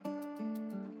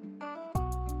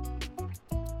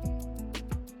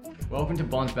Welcome to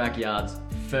Bond's Backyard's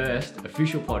first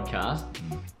official podcast.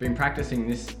 Been practicing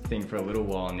this thing for a little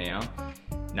while now.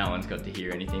 No one's got to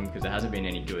hear anything because it hasn't been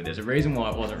any good. There's a reason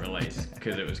why it wasn't released,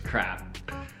 because it was crap.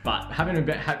 But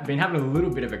been having a little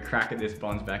bit of a crack at this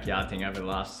Bond's Backyard thing over the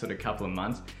last sort of couple of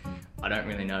months. I don't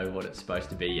really know what it's supposed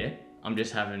to be yet. I'm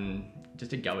just having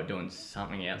a go at doing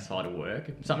something outside of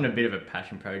work. Something a bit of a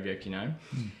passion project, you know.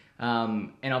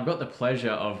 And I've got the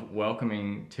pleasure of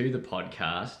welcoming to the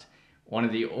podcast one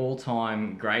of the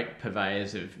all-time great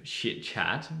purveyors of shit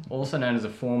chat, also known as a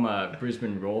former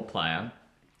Brisbane Roar player,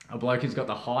 a bloke who's got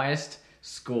the highest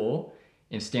score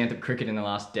in stand-up cricket in the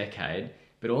last decade,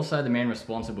 but also the man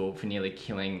responsible for nearly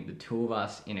killing the two of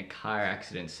us in a car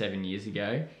accident 7 years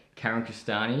ago. Cameron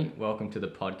Cristani, welcome to the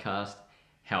podcast.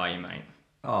 How are you, mate?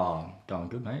 Oh, going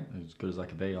good, mate. As good as I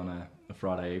could be on a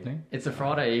Friday evening. It's a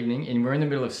Friday evening, and we're in the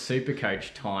middle of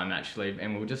Supercoach time, actually,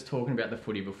 and we were just talking about the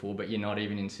footy before, but you're not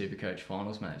even in Supercoach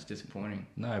finals, mate. It's disappointing.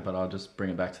 No, but I'll just bring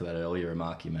it back to that earlier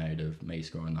remark you made of me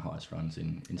scoring the highest runs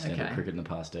in stand-up cricket in the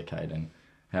past decade, and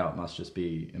how it must just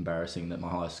be embarrassing that my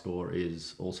highest score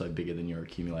is also bigger than your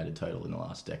accumulated total in the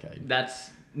last decade.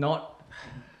 That's not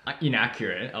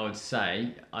inaccurate, I would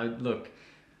say.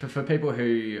 For people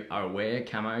who are aware,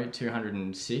 Camo,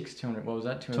 206, what was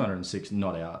that? 206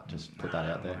 not out, just put that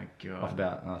out there. Oh my God. Off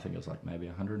about, I think it was like maybe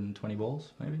 120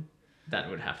 balls, maybe? That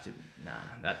would have to,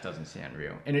 that doesn't sound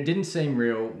real. And it didn't seem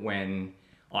real when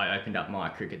I opened up my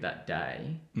cricket that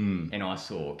day and I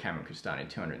saw Cameron Cristani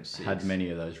 206. Had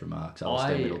many of those remarks.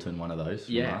 Alistair Middleton, one of those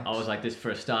remarks. I was like, this, for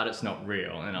a start, it's not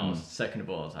real. And I was, second of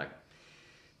all, I was like,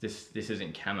 this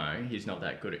isn't Camo. He's not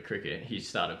that good at cricket. He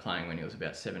started playing when he was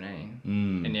about 17.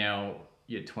 And now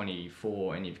you're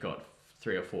 24 and you've got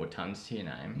 3 or 4 tons to your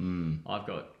name. I've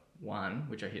got 1,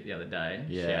 which I hit the other day.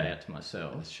 Yeah. Shout out to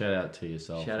myself. Shout out to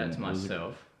yourself. Shout out to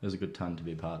myself. It was a good ton to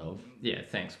be a part of. Yeah,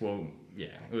 thanks. Well, yeah,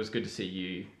 it was good to see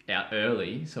you out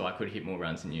early so I could hit more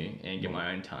runs than you and get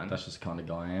my own ton. That's just the kind of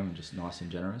guy I am, just nice and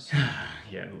generous.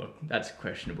 Yeah, look, that's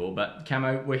questionable. But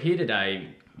Camo, we're here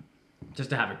today just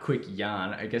to have a quick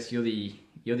yarn. I guess you're the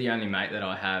only mate that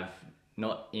I have,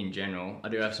 not in general. I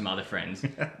do have some other friends,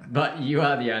 but you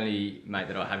are the only mate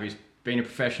that I have who's been a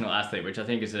professional athlete, which I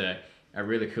think is a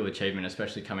really cool achievement,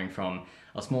 especially coming from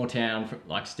a small town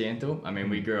like Stanthorpe. I mean,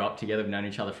 we grew up together, we've known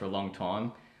each other for a long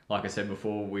time. Like I said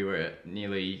before, we were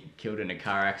nearly killed in a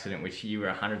car accident, which you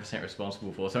were 100%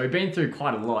 responsible for. So we've been through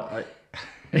quite a lot.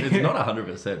 It's not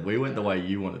 100%. We went the way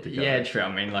you wanted to go. Yeah, true.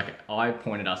 I mean, I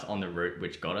pointed us on the route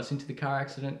which got us into the car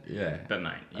accident. Yeah. But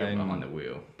mate, you're behind the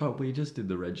wheel. But we just did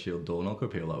the Red Shield door knock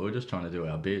appeal. We were just trying to do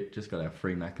our bit. Just got our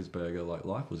free Macca's burger.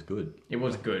 Life was good. It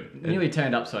was good. Nearly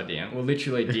turned upside down. Well,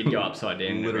 literally did go upside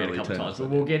down Literally a couple turned times. But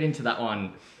upside we'll get into that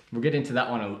one. We'll get into that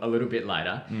one a little bit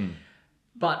later.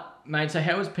 But mate, so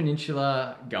how is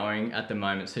Peninsula going at the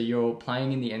moment? So you're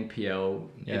playing in the NPL.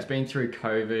 Yeah. It's been through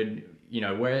COVID. You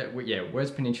know,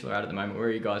 where's Peninsula at the moment? Where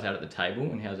are you guys at the table,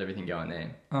 and how's everything going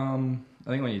there? I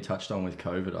think when you touched on with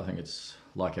COVID, I think it's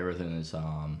like everything is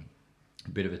a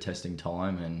bit of a testing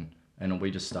time, and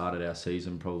we just started our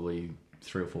season probably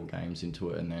 3 or 4 games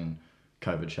into it, and then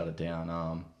COVID shut it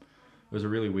down. It was a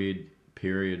really weird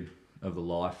period of the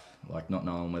life, like not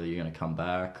knowing whether you're going to come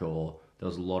back, or there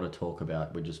was a lot of talk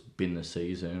about we just bin the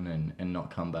season and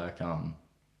not come back.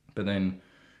 But then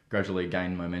gradually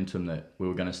gained momentum that we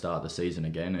were going to start the season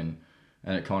again,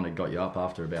 and it kind of got you up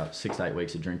after about 6 to 8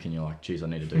 weeks of drinking. You're like, geez, I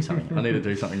need to do something. I need to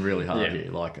do something really hard here.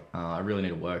 I really need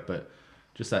to work. But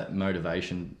just that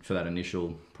motivation for that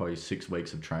initial probably 6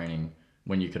 weeks of training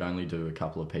when you could only do a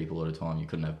couple of people at a time, you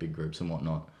couldn't have big groups and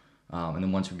whatnot. And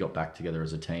then once we got back together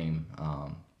as a team,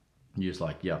 you're just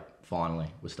like, yep, finally,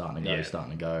 we're starting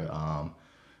to go.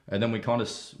 And then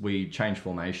we changed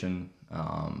formation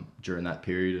during that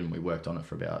period, and we worked on it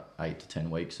for about 8 to 10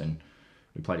 weeks, and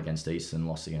we played against Eastern,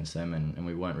 lost against them, and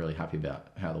we weren't really happy about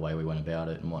how the way we went about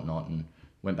it and whatnot, and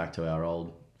went back to our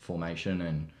old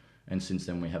formation, and since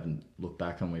then we haven't looked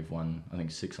back, and we've won, I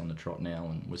think, 6 on the trot now,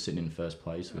 and we're sitting in first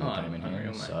place with a game in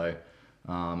hand. So,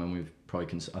 and we've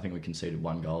probably, I think we conceded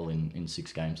 1 goal in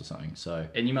 6 games or something. So,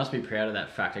 and you must be proud of that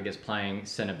fact, I guess, playing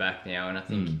centre back now, and I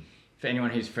think for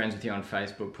anyone who's friends with you on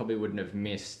Facebook, probably wouldn't have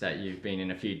missed that you've been in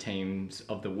a few teams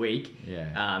of the week.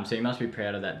 Yeah. So you must be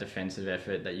proud of that defensive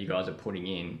effort that you guys are putting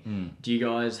in. Do you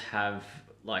guys have,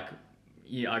 I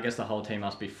guess the whole team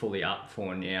must be fully up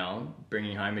for now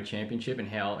bringing home a championship, and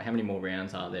how many more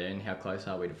rounds are there, and how close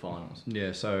are we to finals?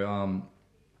 Yeah, so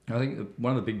I think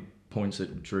one of the big points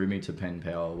that drew me to Penn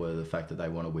Power were the fact that they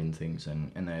want to win things,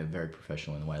 and they're very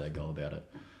professional in the way they go about it.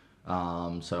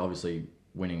 So obviously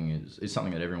winning is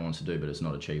something that everyone wants to do, but it's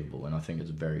not achievable, and I think it's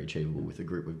very achievable with the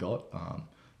group we've got.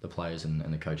 the players and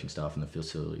the coaching staff and the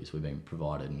facilities we've been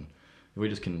provided, and if we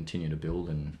just continue to build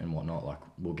and whatnot, like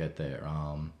we'll get there.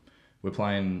 We're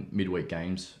playing midweek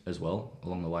games as well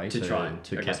along the way to try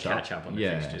to catch up on the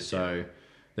fixtures. So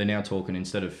they're now talking,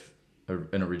 instead of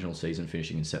an original season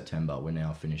finishing in September, we're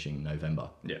now finishing in November.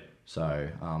 Yeah. So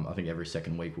I think every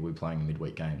second week we'll be playing a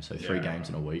midweek game. So 3 games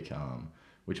in a week,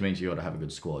 which means you got to have a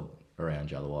good squad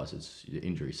around you. Otherwise, it's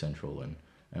injury central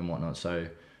and whatnot. So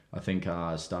I think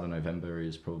start of November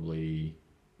is probably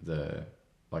the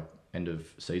end of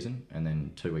season, and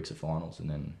then 2 weeks of finals, and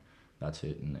then that's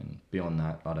it. And then beyond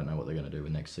that, I don't know what they're going to do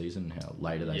with next season, how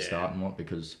later they start and what,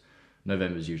 because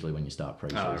November is usually when you start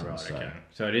pre-season. Oh, right, okay.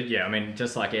 So it is, I mean,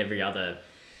 just like every other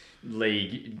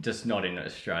league, just not in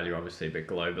Australia obviously, but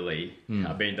globally,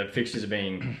 the fixtures are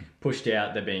being pushed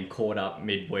out. They're being caught up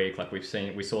midweek. Like we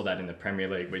saw that in the Premier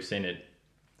League. We've seen it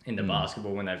in the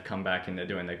basketball when they've come back and they're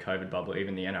doing their COVID bubble.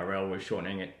 Even the NRL was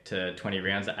shortening it to 20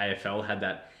 rounds. The AFL had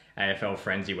that AFL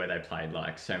frenzy where they played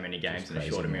like so many games in a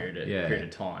shorter period of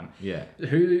time. Yeah.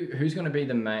 Who's going to be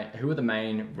who are the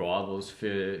main rivals for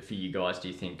you guys, do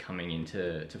you think, coming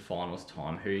into finals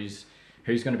time? Who's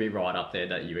going to be right up there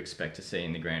that you expect to see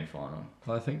in the grand final?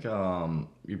 I think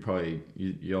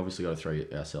you obviously got to throw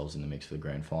ourselves in the mix for the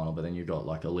grand final, but then you've got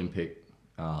like Olympic,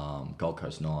 Gold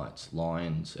Coast Knights,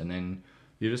 Lions, and then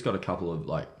you just got a couple of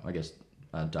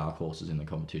dark horses in the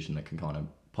competition that can kind of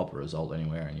pop a result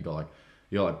anywhere, and you got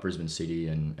like Brisbane City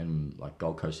and like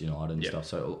Gold Coast United and stuff.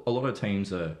 So a lot of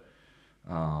teams are,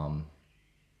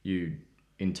 you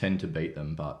intend to beat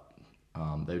them, but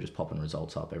they're just popping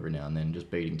results up every now and then, just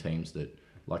beating teams that,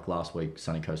 like last week,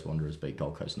 Sunny Coast Wanderers beat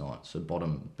Gold Coast Knights. So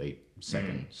bottom beat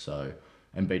second,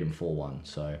 and beat them 4-1.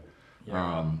 So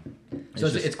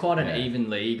it's quite an even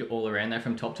league all around there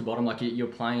from top to bottom. Like you're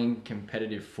playing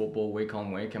competitive football week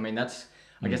on week. I mean,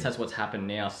 I guess that's what's happened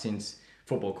now since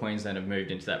Football Queensland have moved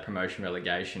into that promotion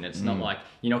relegation. It's not like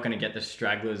you're not going to get the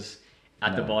stragglers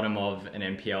at the bottom of an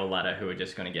NPL ladder who are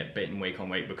just going to get beaten week on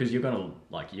week, because you're going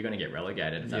to get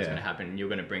relegated if that's going to happen. You're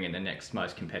going to bring in the next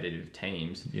most competitive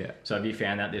teams. Yeah. So have you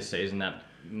found that this season that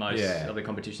most of the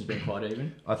competition's been quite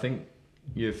even? I think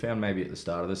you found maybe at the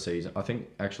start of the season. I think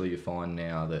actually you find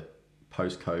now that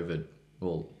post-COVID,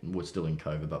 well, we're still in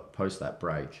COVID, but post that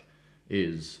break,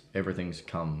 is everything's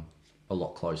come a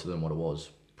lot closer than what it was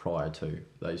prior to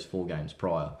those 4 games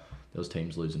prior. There was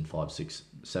teams losing 5-6,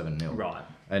 7-0. Right.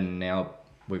 And now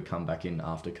we've come back in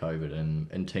after COVID,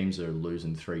 and teams are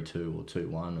losing 3-2 or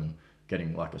 2-1 and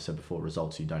getting, like I said before,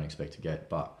 results you don't expect to get.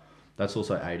 But that's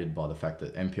also aided by the fact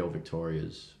that NPL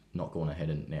Victoria's not gone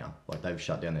ahead now. Like, they've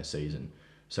shut down their season.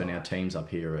 So now teams up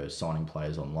here are signing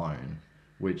players on loan,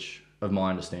 which, of my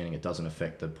understanding, it doesn't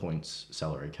affect the points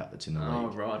salary cap that's in the league. Oh,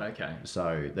 right, okay.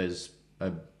 So there's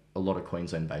a lot of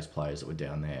Queensland-based players that were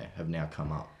down there have now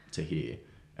come up to here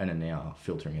and are now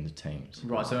filtering into teams.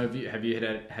 Right. So have you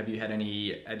had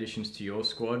any additions to your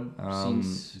squad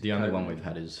since? The only one we've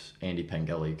had is Andy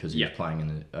Pengelly, because he's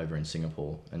playing over in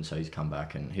Singapore, and so he's come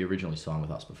back, and he originally signed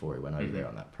with us before he went over there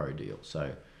on that pro deal.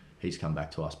 So he's come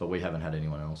back to us, but we haven't had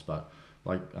anyone else. But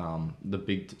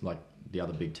the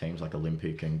other big teams like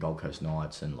Olympic and Gold Coast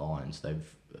Knights and Lions,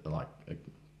 they've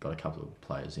got a couple of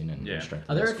players in and strengthened.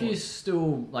 Are there a few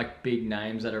still like big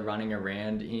names that are running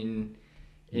around in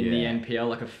the NPL,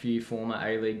 like a few former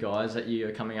A-League guys that you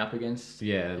are coming up against?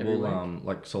 Yeah,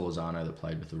 like Solozano that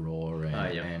played with the Raw,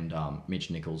 and Mitch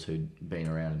Nichols, who'd been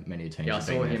around many teams. Yeah, I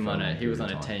saw him he was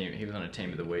on a team. He was on a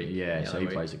team of the week. Yeah, so he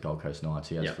plays at Gold Coast Knights.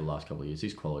 He has for the last couple of years.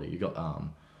 He's quality. You got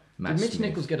Matt Did Mitch Smith.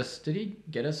 Nichols did he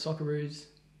get a Socceroos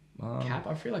cap?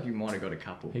 I feel like he might have got a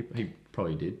couple. He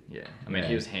probably did. Yeah, I mean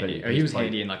he was handy. He was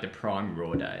handy in like the prime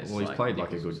Raw days. Well, he's played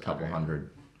like a good couple hundred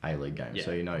A-League games,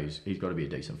 so you know he's got to be a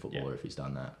decent footballer if he's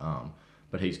done that.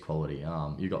 But he's quality.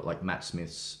 You got like Matt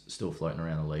Smith's still floating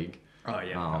around the league. Oh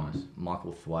yeah. Nice.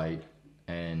 Michael Thwaite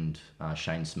and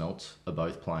Shane Smeltz are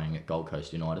both playing at Gold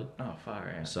Coast United. Oh,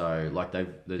 far out. So like the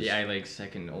A-League's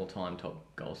second all-time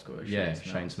top goal scorer.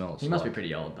 Shane Smeltz. He must be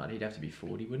pretty old, but he'd have to be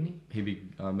 40, wouldn't he? He'd be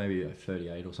maybe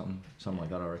 38 or something like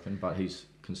that, I reckon. But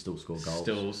can still score goals.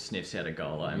 Still sniffs out a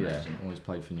goal, I imagine. Always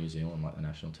played for New Zealand, like the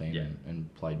national team,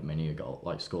 and played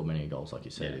scored many goals, like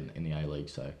you said, in the A-League.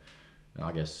 So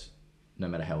I guess no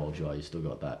matter how old you are, you still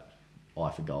got that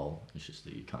eye for goal. It's just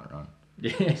that you can't run.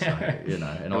 Yeah. So, and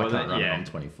I can't run. I'm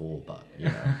 24, but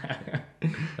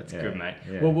that's good, mate.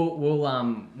 Yeah. Well,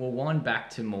 we'll wind back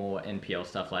to more NPL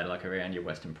stuff later, like around your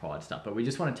Western Pride stuff. But we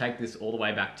just want to take this all the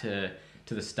way back to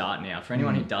the start now. For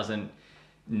anyone who doesn't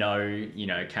know,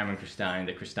 Cameron Cristani,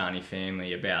 the Cristani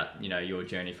family, about your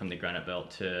journey from the Granite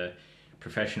Belt to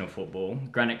professional football,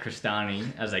 Granite Cristani,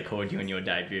 as they called you in your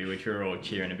debut, which we were all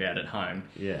cheering about at home.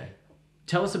 Yeah.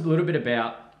 tell us a little bit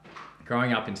about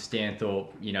growing up in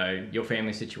Stanthorpe, you know, your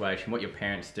family situation, what your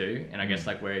parents do, and I guess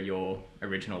like where your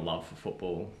original love for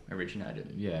football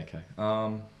originated. Yeah, okay.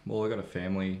 Well, I got a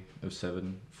family of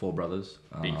 7, 4 brothers.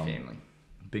 Big family.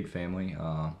 Big family.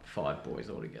 5 boys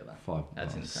altogether. 5.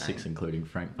 That's insane. 6 including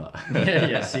Frank, but...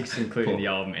 yeah, 6 including the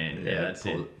old man. Yeah, that's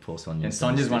poor, it. Poor Sonia. And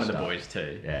Sonja's one of the boys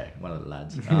too. Yeah, one of the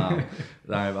lads.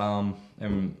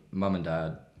 And mum and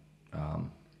dad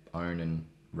own and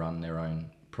run their own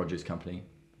produce company.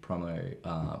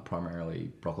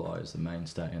 Primarily broccoli is the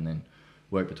mainstay, and then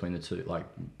work between the two, like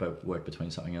work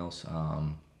between something else,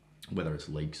 whether it's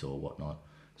leeks or whatnot.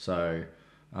 So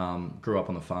grew up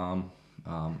on the farm,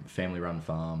 family run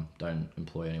farm, don't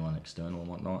employ anyone external and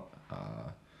whatnot.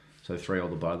 So 3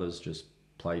 older brothers just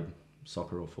played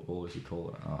soccer or football, as you call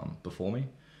it, before me,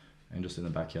 and just in the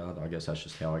backyard. I guess that's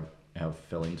just how I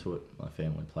fell into it. My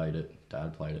family played it,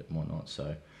 dad played it and whatnot,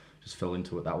 so just fell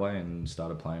into it that way and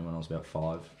started playing when I was about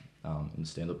 5 in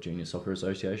Stand-Up Junior Soccer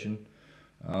Association.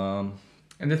 And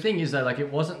the thing is though, like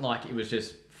it wasn't like it was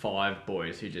just 5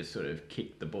 boys who just sort of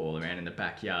kicked the ball around in the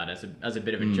backyard as a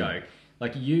bit of a joke.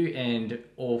 Like you and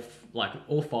all 5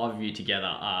 of you together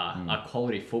are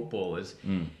quality footballers.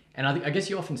 And I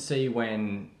guess you often see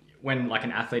when like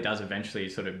an athlete does eventually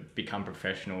sort of become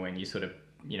professional and you sort of,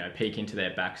 you know, peek into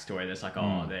their backstory, there's like,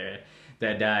 oh,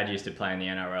 their dad used to play in the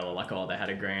NRL, or like, oh, they had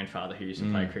a grandfather who used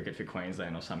to play cricket for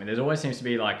Queensland or something. There's always seems to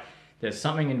be like, there's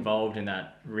something involved in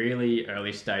that really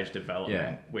early stage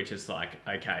development, which is like,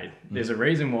 okay, there's a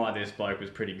reason why this bloke was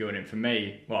pretty good. And for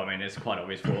me, well, I mean, it's quite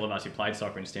obvious for all of us who played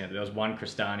soccer in Stanford, there was one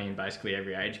Cristani in basically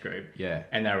every age group. Yeah.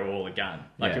 And they were all a gun.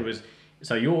 Like it was,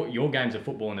 so your games of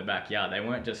football in the backyard, they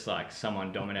weren't just like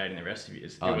someone dominating the rest of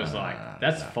yours. It was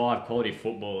that's 5 quality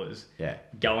footballers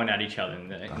going at each other in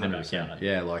the backyard.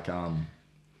 Yeah, like,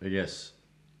 I guess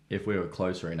if we were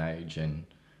closer in age and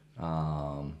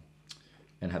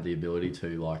had the ability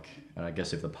to, like, and I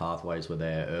guess if the pathways were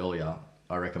there earlier,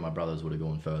 I reckon my brothers would have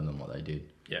gone further than what they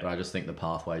did. Yeah. But I just think the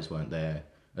pathways weren't there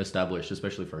established,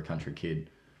 especially for a country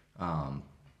kid.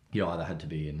 You either had to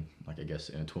be in, like, I guess,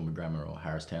 in a Toowoomba Grammar or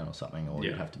Harristown or something, or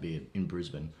you'd have to be in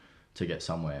Brisbane to get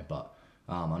somewhere. But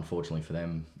unfortunately for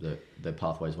them, the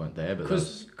pathways weren't there. But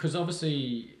because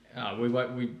obviously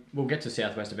we'll get to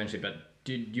Southwest eventually, but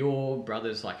did your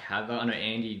brothers like have? I know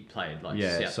Andy played like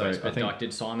Southwest, so but like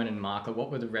did Simon and Mark? Like, what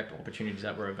were the rep opportunities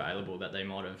that were available that they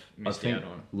might have missed out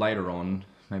on? Later on,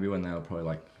 maybe when they were probably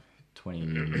like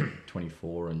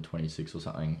 24 and 26 or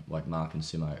something, like Mark and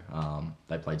Simo,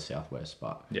 they played Southwest,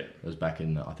 but it was back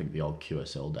in I think the old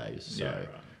QSL days. So,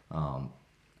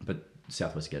 but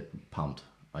Southwest get pumped,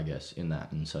 I guess, in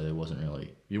that, and so there wasn't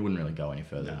really, you wouldn't really go any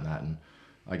further than that, and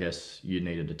I guess you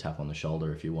needed a tap on the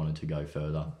shoulder if you wanted to go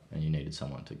further, and you needed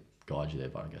someone to guide you there.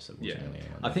 But I guess it wasn't really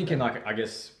anyone. I think in like, I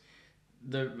guess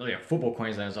Football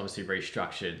Queensland has obviously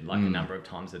restructured like a number of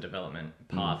times the development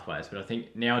pathways, but I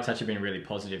think now it's actually been a really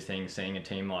positive thing seeing a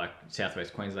team like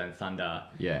Southwest Queensland Thunder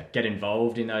get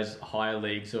involved in those higher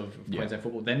leagues of Queensland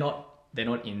football. They're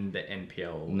not in the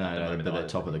NPL. No, but they're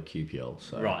top of the QPL.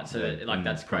 So right, so like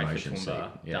that's great for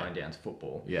Toowoomba going down to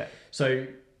football. Yeah. So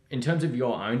in terms of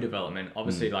your own development,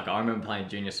 obviously, like I remember playing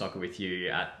junior soccer with you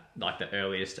at like the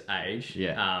earliest age.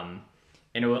 Yeah.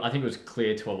 And I think it was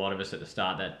clear to a lot of us at the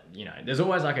start that, you know, there's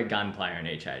always like a gun player in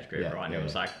each age group, right? And it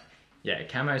was like,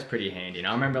 camo's pretty handy. And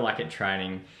I remember like at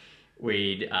training,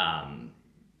 we'd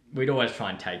always try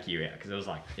and take you out because it was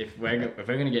like, if we're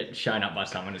going to get shown up by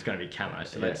someone, it's going to be camo.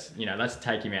 So let's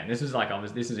take him out. And this was like,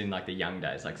 this is in like the young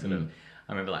days, like sort of,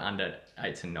 I remember like under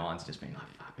 8s and 9s just being like,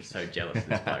 fuck, I'm so jealous of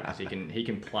this bloke because he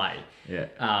can play. Yeah.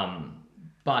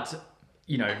 But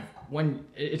you know, when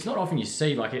it's not often you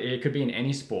see, like it could be in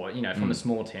any sport, you know, from a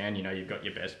small town, you know, you've got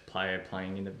your best player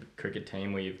playing in the cricket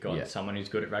team where you've got someone who's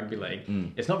good at rugby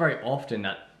league. It's not very often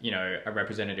that, you know, a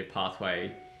representative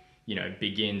pathway, you know,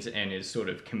 begins and is sort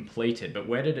of completed. But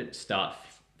where did it start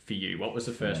for you? What was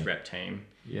the first rep team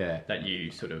that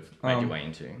you sort of made your way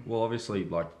into? Well, obviously,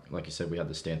 like you said, we had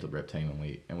the Stanthorpe rep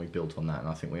team and we built on that. And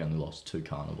I think we only lost 2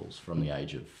 carnivals from the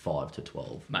age of 5 to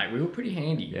 12. Mate, we were pretty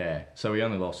handy. Yeah. So we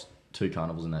only lost 2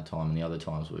 carnivals in that time, and the other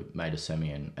times we made a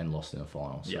semi and lost in a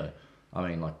final. So, I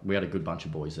mean, like, we had a good bunch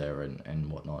of boys there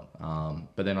and whatnot.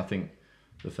 But then I think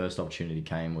the first opportunity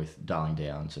came with Darling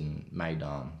Downs and made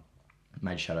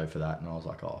shadow for that, and I was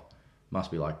like, oh,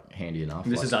 must be like handy enough.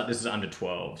 This is under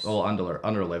 12s. Well, under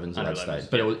 11s at that stage.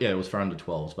 But it was for under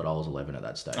 12s, but I was 11 at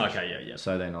that stage. Okay, yeah.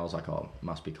 So then I was like, oh,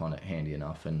 must be kind of handy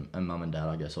enough, and mum and dad,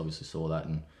 I guess, obviously saw that,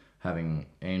 and having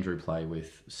Andrew play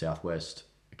with Southwest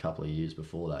a couple of years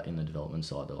before that in the development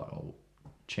side, they're like, oh,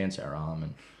 chance our arm,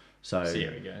 and so see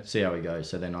how he goes.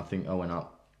 So then I think I went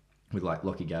up with like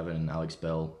Lockie Gavin and Alex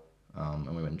Bell,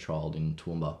 and we went and trialled in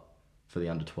Toowoomba for the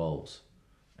under-12s,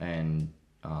 and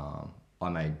I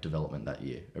made development that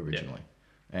year originally,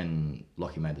 and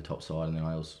Lockie made the top side, and then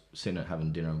I was sitting at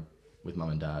having dinner with mum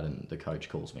and dad, and the coach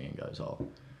calls me and goes, "Oh,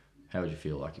 how would you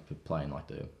feel like if you're playing like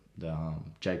the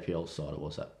JPL side it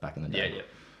was that back in the day?" Yeah.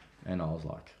 And I was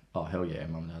like, "Oh hell yeah!"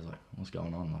 And mum and dad was like, "What's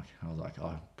going on?" Like I was like,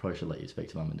 "I probably should let you speak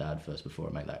to mum and dad first before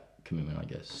I make that commitment, I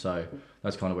guess." So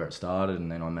that's kind of where it started,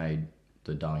 and then I made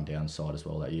the Darling Downs side as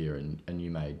well that year, and you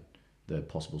made the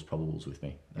possibles probables with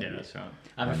me. Yeah, that's right.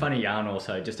 I have a funny yarn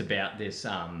also just about this,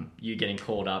 you getting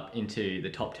called up into the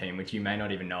top team, which you may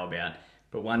not even know about.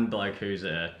 But one bloke who's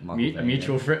a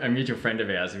mutual friend of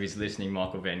ours, if he's listening,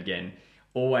 Michael Van Gen,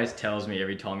 always tells me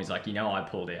every time, he's like, I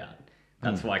pulled out.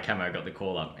 That's why Camo got the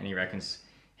call up, and he reckons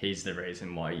he's the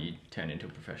reason why you turned into a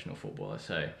professional footballer.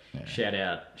 So shout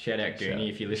out Goonie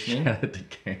if you're listening. Shout out to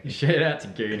Goonie. Shout out to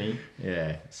Goonie.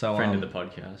 Yeah. So friend of the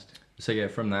podcast. So yeah,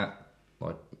 from that,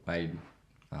 like made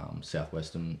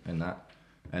Southwestern and that,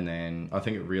 and then I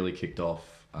think it really kicked off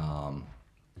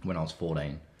when I was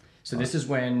 14. So this is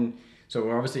when. So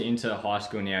we're obviously into high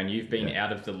school now, and you've been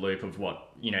out of the loop of what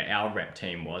our rep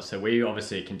team was. So we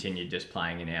obviously continued just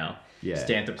playing in our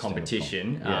Stanthorpe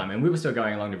competition, and we were still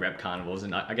going along to rep carnivals.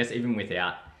 And I guess even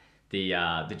without the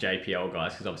JPL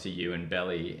guys, because obviously you and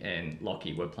Belly and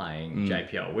Lockie were playing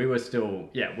JPL, we were still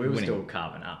still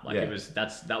carving up. Like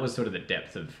that was sort of the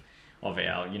depth of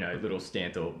our little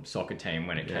Stanthorpe soccer team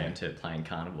when it came to playing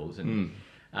carnivals and.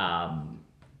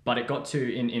 But it got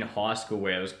to in high school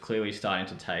where it was clearly starting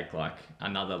to take like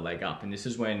another leg up, and this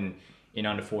is when in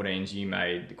under 14s you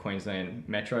made the Queensland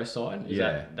Metro side.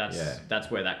 That's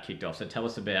where that kicked off. So tell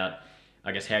us about,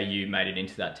 I guess, how you made it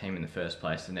into that team in the first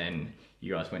place, and then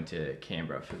you guys went to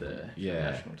Canberra for the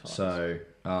national titles. So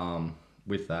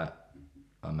with that,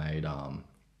 I made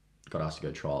got asked to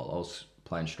go trial. I was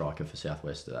playing striker for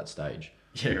Southwest at that stage.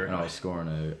 Yeah, right. And I was scoring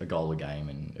a goal a game,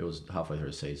 and it was halfway through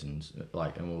the season,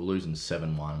 and we were losing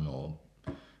 7-1 or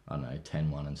I don't know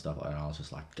 10-1 and stuff like that. And I was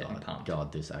just like,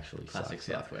 God, this actually classic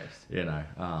sucks. Southwest.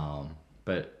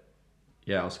 But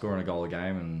yeah, I was scoring a goal a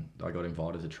game, and I got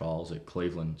invited to trials at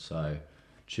Cleveland. So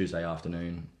Tuesday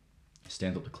afternoon,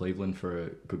 stand up to Cleveland for a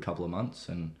good couple of months,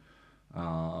 and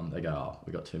they go, "Oh,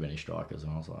 we got too many strikers,"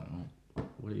 and I was like, "Oh,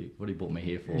 what do you brought me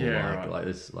here for? Like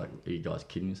this, like, are you guys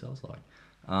kidding yourselves?" Like.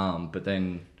 But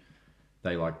then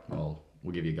they like, "Well,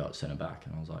 we'll give you a go at centre back,"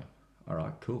 and I was like, "All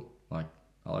right, cool. Like,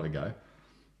 I'll have a go." And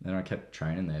then I kept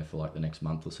training there for like the next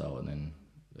month or so, and then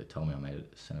they told me I made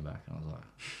it centre back, and I was like,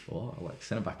 "What? Like,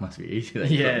 centre back must be easy."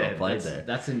 Not played there.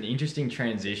 That's an interesting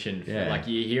transition. Like,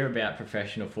 you hear about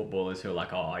professional footballers who are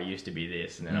like, "Oh, I used to be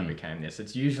this, and then I became this."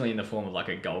 It's usually in the form of like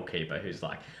a goalkeeper who's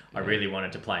like, "I really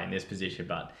wanted to play in this position,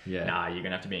 but nah, you're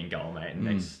gonna have to be in goal, mate." And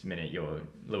next minute you're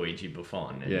Luigi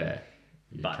Buffon. And,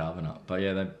 you're carving up. But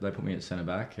yeah, they put me at centre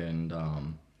back, and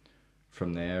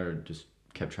from there just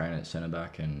kept training at centre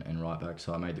back and right back.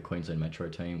 So I made the Queensland Metro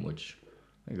team, which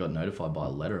I got notified by a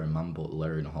letter, and Mum bought the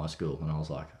letter in high school, and I was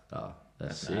like, "Oh,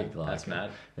 that's sick." Mad. Like, that's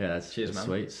mad. Yeah, that's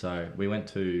sweet. So we went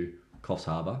to Coffs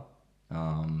Harbour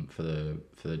for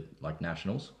the like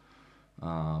nationals,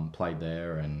 played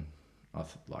there, and I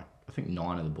think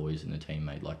 9 of the boys in the team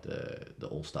made like the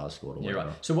All-Star squad or whatever. Yeah,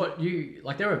 right.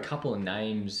 So there were a couple of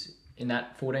names in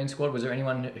that 14 squad. Was there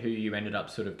anyone who you ended up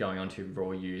sort of going on to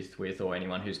Raw Youth with, or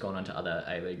anyone who's gone on to other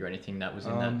A-League or anything that was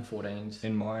in that 14s?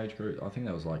 In my age group, I think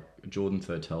there was like Jordan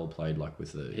Thurtell played like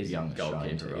with the young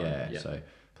goalkeeper, right? So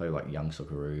played like young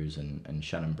Socceroos, and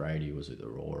Shannon Brady was at the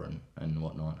Raw and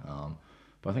whatnot.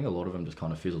 But I think a lot of them just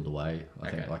kind of fizzled away. I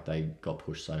think like they got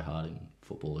pushed so hard in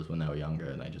footballers when they were younger,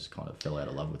 and they just kind of fell out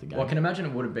of love with the game. Well, I can imagine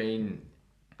it would have been.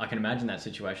 I can imagine that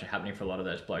situation happening for a lot of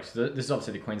those blokes. This is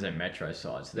obviously the Queensland Metro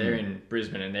side. So they're in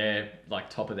Brisbane, and they're like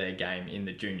top of their game in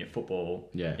the junior football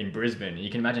in Brisbane. And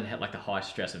you can imagine how, like, the high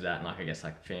stress of that, and like I guess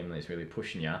like families really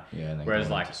pushing you. Yeah, and then whereas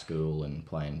going like to school and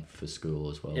playing for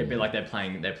school as well. Yeah, but like they're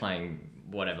playing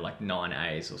whatever, like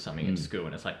 9As or something in school,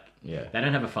 and it's like they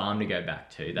don't have a farm to go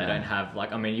back to. They don't have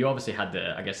like, I mean, you obviously had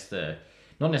the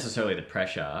not necessarily the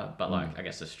pressure, but like I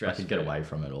guess the stress. I could get away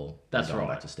from it all. That's right.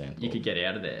 Back to Stanthorpe. You could get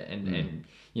out of there, and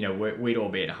you know, we'd all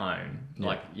be at home,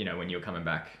 like, you know, when you were coming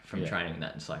back from training and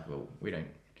that, it's like, well, we don't.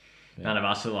 None of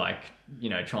us are like, you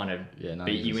know, trying to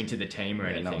beat you into the team or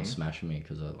anything. No one's smashing me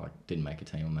because I like didn't make a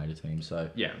team or made a team. So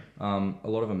a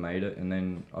lot of them made it, and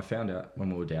then I found out when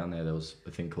we were down there was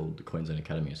a thing called the Queensland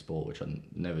Academy of Sport, which I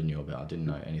never knew about. I didn't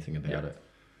know anything about it.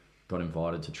 Got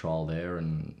invited to trial there,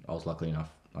 and I was lucky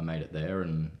enough I made it there,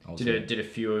 and I was Did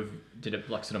it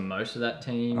like sort of most of that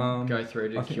team go through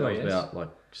to I think QAS? there was about like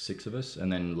 6 of us,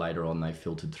 and then later on they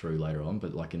filtered through later on.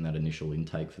 But like in that initial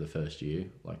intake for the first year,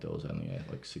 like there was only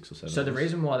like 6 or 7. So the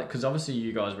reason why, because obviously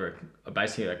you guys were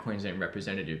basically a Queensland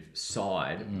representative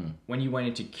side. When you went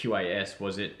into QAS,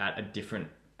 was it at a different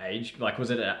age? Like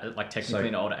was it at, like technically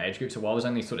an older age group? So why was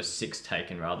only sort of 6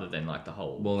 taken rather than like the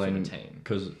whole sort of team?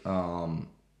 Because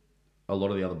a lot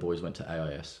of the other boys went to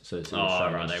AIS, so it's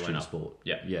Australian Student Sport.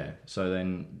 Yeah. So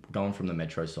then going from the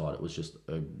Metro side, it was just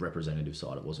a representative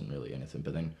side. It wasn't really anything.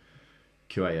 But then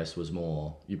QAS was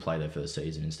more, you play there for the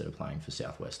season instead of playing for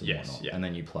Southwest and whatnot. Yeah. And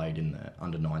then you played in the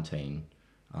under 19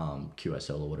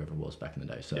 QSL or whatever it was back in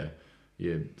the day. So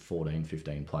you're 14,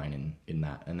 15 playing in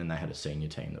that. And then they had a senior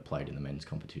team that played in the men's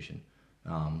competition.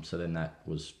 So then that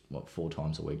was 4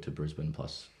 times a week to Brisbane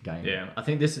plus game. Yeah, I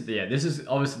think this is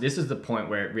the point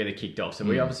where it really kicked off. So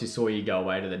we obviously saw you go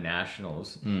away to the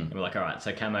Nationals, and we're like, all right,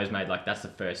 so Camo's made like that's the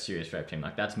first serious rep team.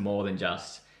 Like that's more than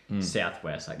just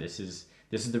Southwest. Like this is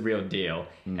the real deal.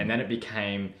 And then it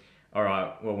became, all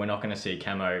right, well we're not going to see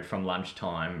Camo from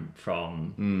lunchtime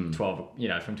from 12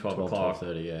 from 12 o'clock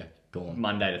 12:30, gone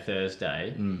Monday to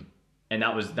Thursday. And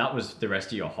that was the rest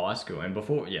of your high school. And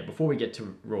before we get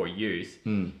to Raw Youth,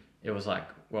 it was like,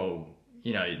 well,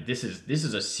 this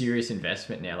is a serious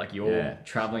investment now. Like you're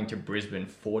traveling to Brisbane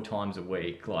 4 times a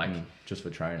week, like just for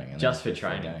training. Just for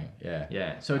training.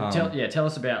 Yeah. So tell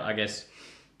us about, I guess,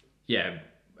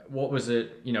 what was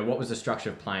it? What was the structure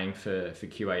of playing for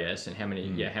QAS, and how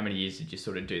many years did you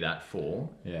sort of do that for?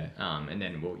 Yeah. And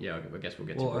then I guess we'll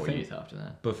get to Raw Youth after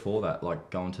that. Before that, like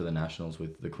going to the Nationals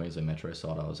with the Queensland Metro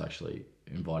side, I was actually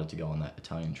invited to go on that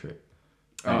Italian trip.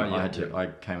 I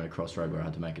came at a crossroad where I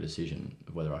had to make a decision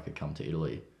of whether I could come to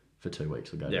Italy for 2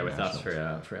 weeks or go to the with Nationals. us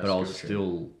for our But I was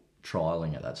still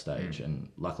trialing at that stage, and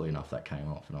luckily enough that came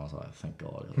off, and I was like, thank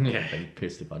God. I'd been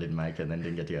pissed if I didn't make it and then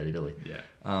didn't get to go to Italy.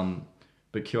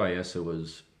 But QAS, it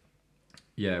was,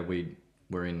 we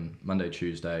were in Monday,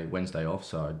 Tuesday, Wednesday off,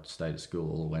 so I'd stayed at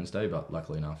school all Wednesday, but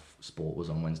luckily enough, sport was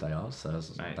on Wednesday hours, so it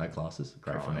was no classes.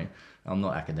 Great for me. I'm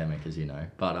not academic, as you know,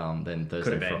 but then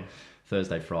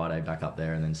Thursday, Friday, back up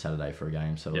there, and then Saturday for a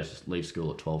game, so it was just leave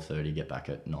school at 12:30, get back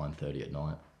at 9:30 at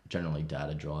night. Generally, Dad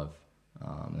would drive.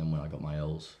 And then when I got my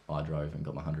L's, I drove and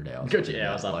got my 100 hours. Got your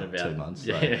hours like 2 months.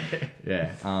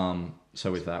 So,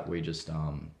 so with that, we just...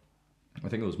 I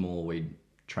think it was more we'd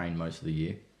train most of the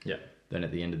year. Yeah. Then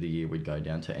at the end of the year, we'd go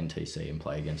down to NTC and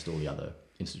play against all the other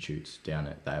institutes down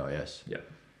at the AIS. Yeah.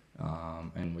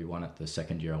 And we won it the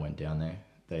second year I went down there.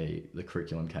 The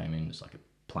curriculum came in, it's like a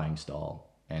playing style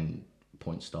and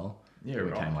point style. Yeah,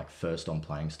 we came like first on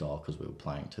playing style because we were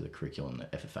playing to the curriculum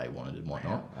that FFA wanted and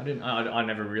whatnot. Wow. I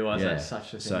never realised that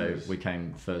such a thing. So we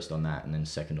came first on that and then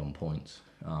second on points.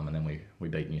 And then we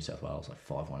beat New South Wales like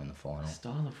 5-1 in the final.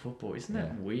 Style of football, isn't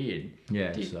that weird?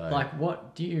 Yeah.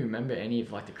 What do you remember any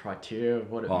of like the criteria of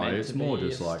what it meant it's to more be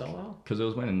just a like style? because it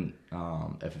was when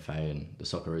FFA and the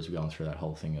Socceroos were going through that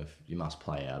whole thing of you must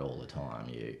play out all the time.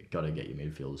 You got to get your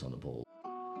midfielders on the ball.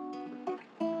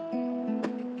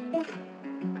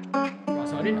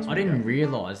 So I didn't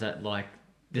realise that like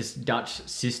this Dutch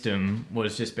system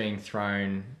was just being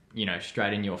thrown,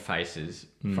 straight in your faces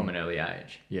from an early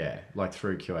age. Yeah, like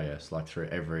through QAS, like through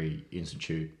every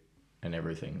institute and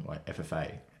everything, like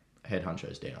FFA, head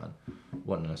hunchos down,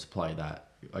 wanting us to play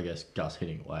that, I guess, Gus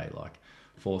hitting away, like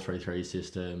 4-3-3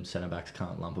 system, centre-backs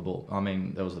can't lump a ball. I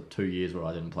mean, there was 2 years where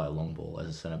I didn't play a long ball as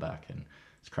a centre-back, and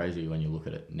it's crazy when you look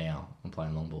at it now. I'm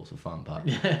playing long balls for fun, but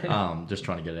just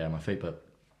trying to get it out of my feet, but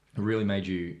it really made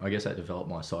you, I guess that developed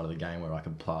my side of the game where I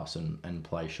could pass and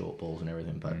play short balls and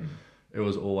everything, but it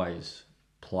was always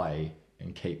play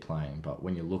and keep playing. But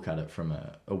when you look at it from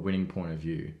a winning point of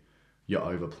view, you're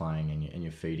overplaying and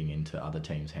you're feeding into other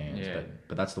teams' hands. Yeah.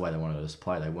 But that's the way they wanted us to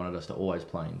play. They wanted us to always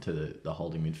play into the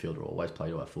holding midfielder, or always play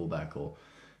to our fullback,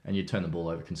 and you turn the ball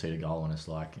over, concede a goal, and it's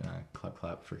like, clap,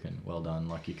 clap, freaking well done.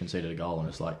 Like you conceded a goal, and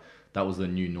it's like, that was the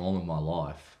new norm of my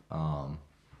life,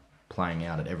 playing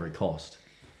out at every cost.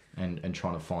 And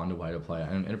trying to find a way to play it.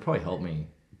 And it probably helped me,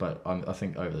 but I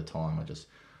think over the time,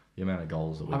 the amount of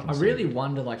goals that we can I really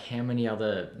wonder like how many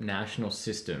other national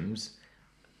systems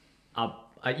are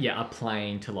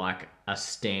playing to like a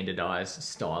standardized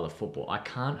style of football. I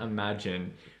can't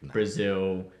imagine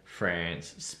Brazil,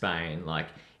 France, Spain. Like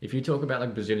if you talk about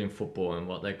like Brazilian football and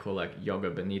what they call like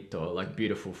jogo bonito, like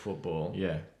beautiful football.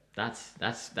 Yeah.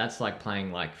 That's like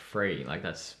playing like free. Like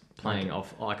that's playing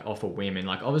off a whim, and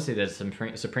like obviously there's some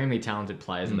supremely talented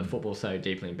players and the football's so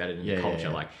deeply embedded in the culture,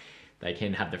 like they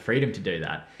can have the freedom to do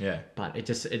that. Yeah. But it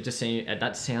just seems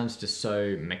that sounds just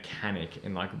so mechanic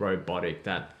and like robotic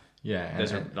that Yeah,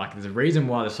 There's a reason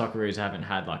why the Socceroos haven't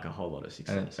had like a whole lot of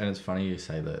success. and it's funny you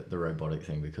say the robotic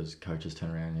thing, because coaches turn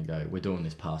around and go, we're doing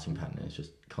this passing pattern, and it's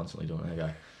just constantly doing it. And they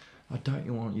go, I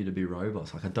don't want you to be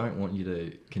robots. Like, I don't want you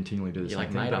to continually do the You're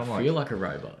same like, thing. mate, I feel like a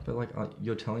robot. But like,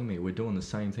 you're telling me we're doing the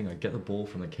same thing. I get the ball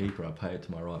from the keeper, I play it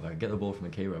to my right back. I get the ball from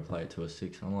the keeper, I play it to a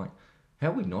six. I'm like, how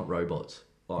are we not robots?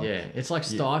 Like, Yeah, it's like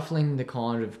stifling the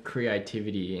kind of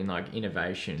creativity and like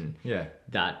innovation. Yeah.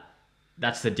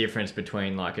 That's the difference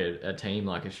between like a team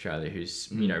like Australia,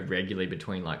 who's you know regularly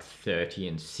between like 30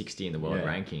 and 60 in the world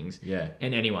rankings,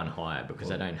 and anyone higher, because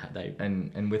they don't have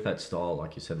and with that style,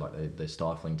 like you said, like they're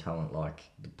stifling talent. Like,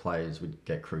 the players would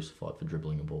get crucified for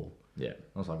dribbling a ball. Yeah,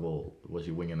 I was like, well, what's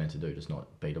your winger meant to do? Just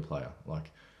not beat a player?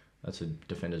 Like, that's a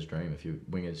defender's dream. If your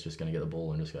winger's just going to get the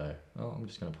ball and just go, oh, I'm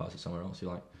just going to pass it somewhere else,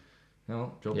 you're like,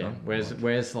 no, job done.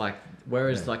 Whereas like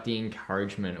the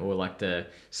encouragement or like the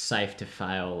safe to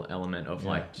fail element of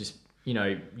like just, you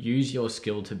know, use your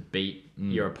skill to beat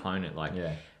your opponent. Like,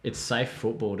 it's safe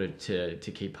football to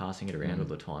keep passing it around all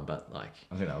the time, but like,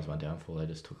 I think that was my downfall. They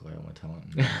just took away all my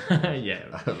talent.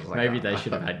 Like, maybe they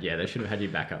should have had you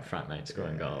back up front, mate,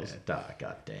 scoring goals.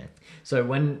 God damn.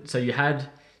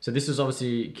 So this is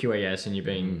obviously QAS, and you're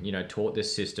being, you know, taught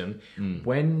this system.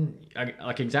 When,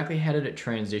 like, exactly how did it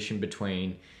transition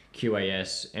between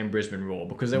QAS and Brisbane Roar?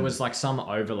 Because there was like some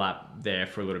overlap there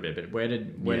for a little bit, but where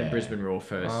did Brisbane Roar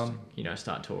first, you know,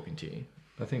 start talking to you?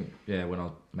 I think, when I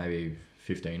was maybe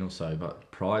 15 or so, but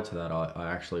prior to that,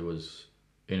 I actually was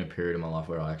in a period of my life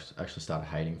where I actually started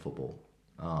hating football.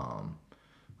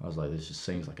 I was like, this just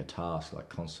seems like a task, like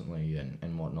constantly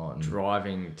and whatnot. And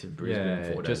driving to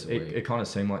Brisbane 4 days a week. It kind of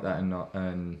seemed like that,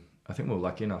 and I think we were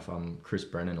lucky enough. Chris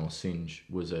Brennan, or Singe,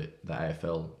 was at the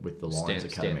AFL with the Lions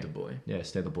Academy. Stan the Boy. Yeah,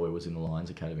 Stan the Boy was in the Lions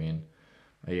Academy, and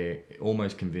I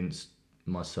almost convinced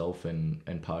myself and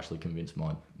partially convinced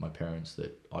my parents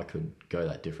that I could go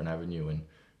that different avenue, and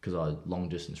because I was a long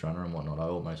distance runner and whatnot, I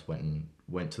almost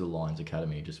went to the Lions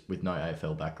Academy just with no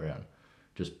AFL background,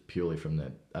 just purely from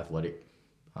the athletic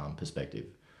perspective.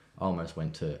 I almost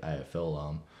went to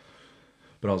AFL,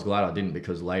 but I was glad I didn't,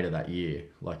 because later that year,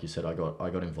 like you said, I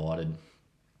got invited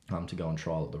to go on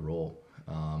trial at the Raw,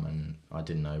 and I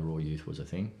didn't know Raw Youth was a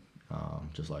thing.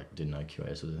 Just like didn't know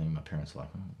QAS was a thing. My parents were like,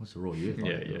 oh, what's the Raw Youth?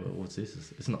 Like, what's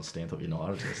this? It's not Stanthorpe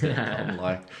United. It's Stanthorpe.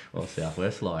 Like, well,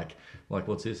 Southwest. Like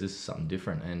what's this? This is something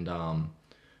different. And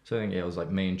so I think it was like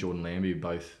me and Jordan Lambie,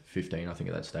 both 15, I think,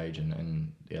 at that stage,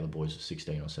 and the other boys were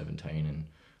 16 or 17, and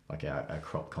like our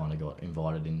crop kind of got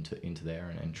invited into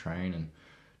there and train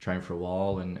for a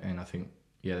while, and I think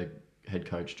the head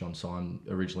coach John Syme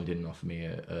originally didn't offer me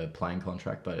a playing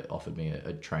contract, but offered me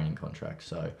a training contract.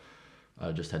 So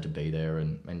I just had to be there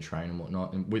and train and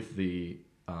whatnot, and with the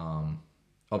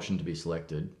option to be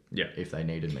selected if they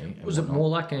needed me. Was it more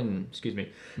like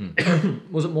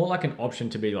was it more like an option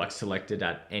to be like selected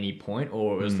at any point,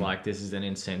 or it was like this is an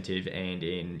incentive, and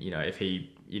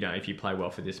if you play well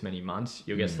for this many months,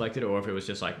 you'll get selected, or if it was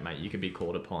just like, mate, you could be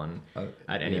called upon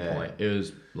at any point? It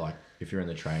was like, if you're in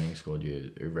the training squad, you're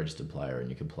a registered player and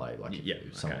you could play. Like,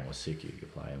 if someone was sick, you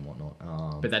could play and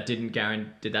whatnot. But that did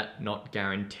that not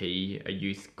guarantee a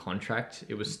youth contract?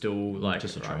 It was still like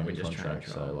just a training contract.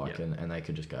 So like, and they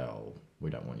could just go, oh, we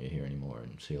don't want you here anymore,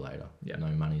 and see you later. No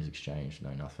money's exchanged,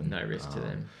 no nothing. No risk to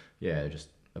them. Yeah, just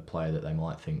a player that they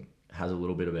might think has a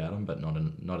little bit about them, but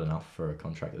not enough for a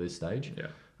contract at this stage.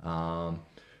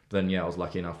 Then I was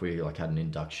lucky enough, we like had an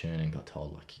induction and got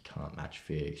told like, you can't match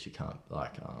fix, you can't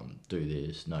like do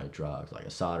this, no drugs. Like,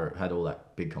 ASADA had all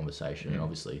that big conversation, and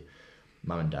obviously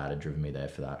mum and dad had driven me there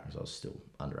for that, because I was still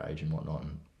underage and whatnot.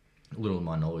 And little of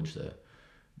my knowledge,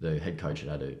 the head coach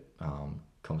had a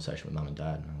conversation with mum and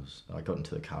dad, and I got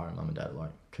into the car and mum and dad were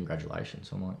like,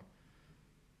 congratulations. I'm like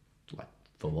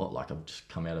for what? Like, I've just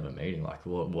come out of a meeting. Like,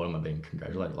 what am I being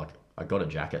congratulated? Like, I got a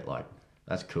jacket. Like,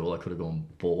 that's cool. I could have gone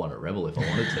and bought one at Rebel if I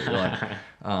wanted to. Like,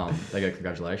 they go,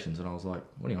 congratulations, and I was like,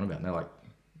 what are you on about? And they're like,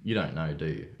 you don't know, do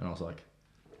you? And I was like,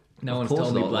 no one's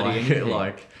told me bloody anything.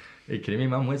 Like, are you kidding me,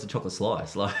 mum? Where's the chocolate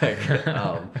slice? Like,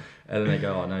 and then they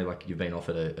go, oh no, like, you've been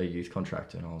offered a youth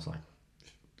contract, and I was like,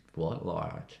 what?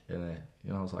 Like, and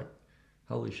I was like,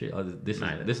 holy shit, this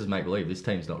is make believe. This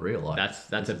team's not real. Like,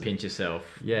 that's a pinch yourself.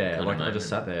 Yeah, like, I just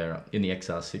sat there in the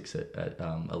XR6 at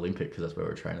Olympic, because that's where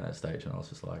we were training at that stage, and I was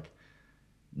just like,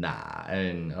 nah,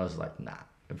 and I was like, nah.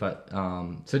 But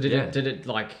so did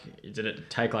it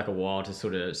take like a while to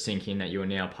sort of sink in that you were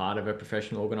now part of a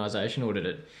professional organisation, or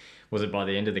was it by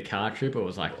the end of the car trip, or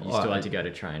was like you still had to go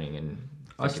to training and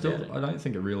I don't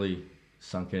think it really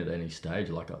sunk in at any stage.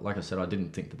 Like I said, I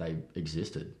didn't think that they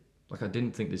existed. Like, I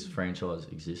didn't think this franchise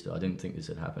existed. I didn't think this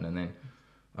had happened. And then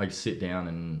I sit down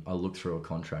and I look through a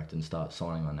contract and start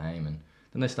signing my name, and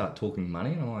then they start talking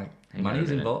money, and I'm like, Hang on a money's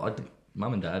minute. involved.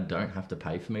 Mum and Dad don't have to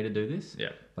pay for me to do this.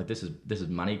 Yeah. Like this is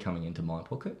money coming into my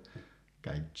pocket.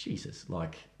 Go, Jesus,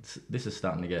 like this is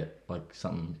starting to get like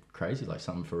something crazy, like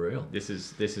something for real. This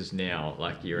is now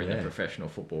like you're in the professional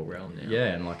football realm now. Yeah,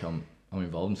 and like I'm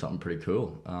involved in something pretty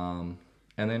cool.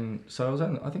 And then so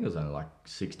I think it was only like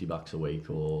 $60 a week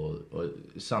or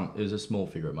some. It was a small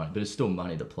figure of money, but it's still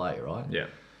money to play, right? Yeah.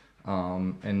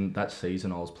 And that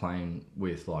season I was playing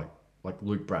with like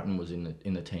Luke Bratton was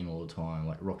in the team all the time,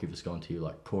 like Rocky Visconti,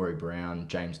 like Corey Brown,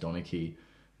 James Donachie,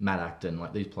 Matt Acton,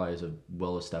 like these players are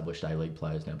well-established A-League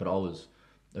players now, but I was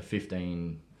a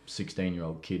 15,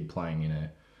 16-year-old kid playing in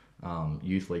a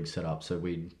youth league setup, so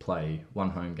we'd play one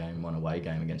home game, one away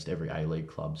game against every A-League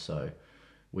club, so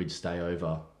we'd stay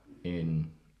over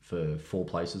for 4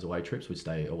 places away trips, we'd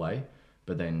stay away,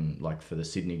 but then like for the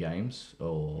Sydney games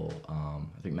or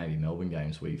I think maybe Melbourne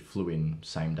games, we flew in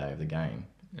same day of the game.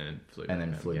 And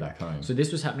then flew back home. So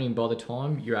this was happening by the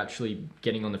time you're actually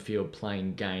getting on the field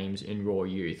playing games in Raw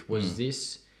Youth. Was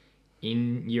this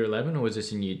in year 11 or was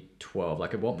this in year 12?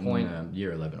 Like at what point?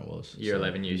 Year 11 it was. Year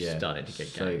 11 you started to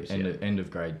get games. So end of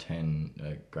grade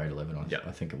 10, grade 11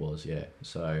 I think it was, yeah.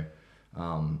 So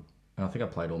and I think I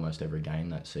played almost every game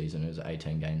that season. It was an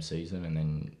 18-game season, and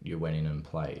then you went in and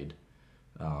played.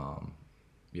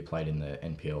 You played in the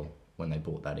NPL when they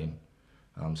brought that in.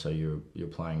 So you're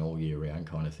playing all year round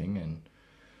kind of thing, and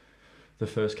the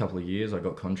first couple of years I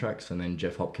got contracts, and then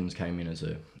Jeff Hopkins came in as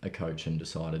a coach and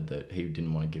decided that he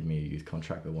didn't want to give me a youth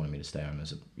contract but wanted me to stay home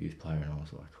as a youth player, and I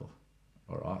was like, oh,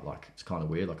 all right, like it's kind of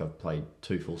weird, like I've played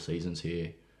 2 full seasons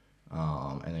here,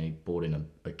 and then he brought in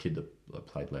a kid that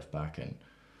played left back, and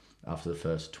after the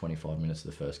first 25 minutes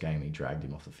of the first game he dragged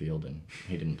him off the field and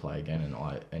he didn't play again, and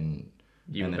I ended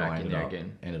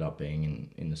up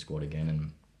being in the squad again,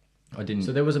 and I didn't.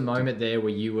 So there was a moment there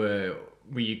where you were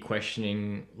you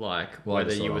questioning like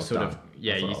whether you were sort of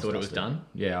you thought it was done?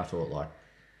 Yeah, I thought like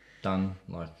done,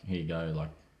 like here you go,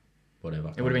 like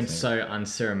whatever. It would have been so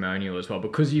unceremonial as well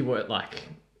because you were like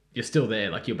you're still there,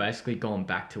 like you're basically gone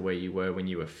back to where you were when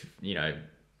you were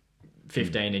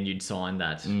 15 and you'd signed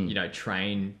that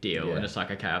train deal, and it's like,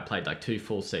 okay, I played like 2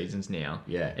 full seasons now,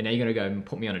 and now you're gonna go and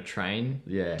put me on a train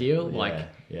deal, like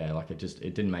it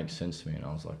didn't make sense to me, and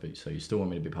I was like, but so you still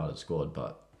want me to be part of the squad,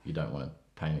 but you don't want to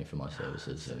pay me for my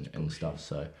services and stuff.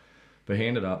 So, but he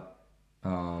ended up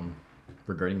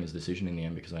regretting his decision in the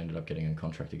end because I ended up getting a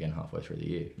contract again halfway through the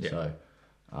year. So,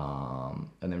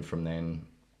 and then from then,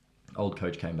 old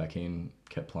coach came back in,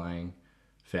 kept playing.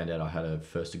 Found out I had a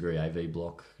first degree AV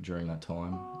block during that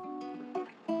time.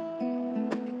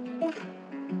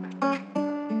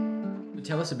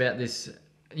 Tell us about this.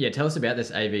 Yeah, tell us about this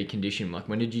AV condition. Like,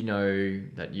 when did you know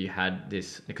that you had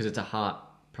this? Because it's a heart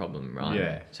problem, right?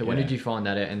 Yeah. So when did you find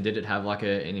that out, and did it have like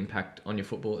an impact on your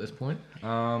football at this point?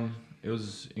 It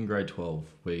was in grade 12.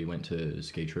 We went to a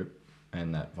ski trip,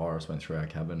 and that virus went through our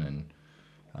cabin, and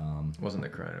wasn't the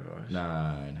coronavirus?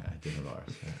 No, different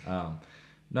virus.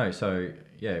 No, so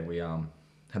yeah, we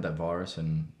had that virus,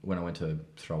 and when I went to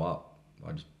throw up,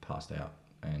 I just passed out,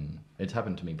 and it's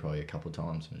happened to me probably a couple of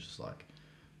times, and it's just like,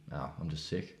 I'm just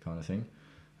sick kind of thing.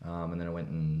 And then I went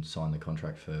and signed the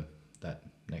contract for that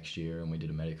next year, and we did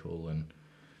a medical, and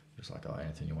just like, oh,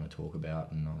 anything you want to talk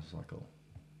about, and I was like, look,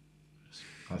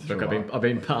 I've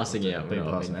been passing out. I've been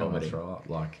passing out when I throw up,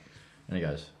 like, and he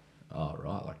goes, oh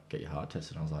right, like get your heart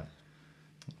tested. And I was like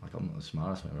I'm not the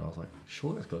smartest man, but I was like,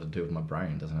 sure, that's got to do with my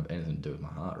brain. It doesn't have anything to do with my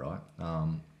heart, right?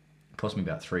 Cost me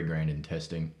about $3,000 in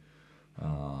testing,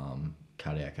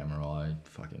 cardiac MRI,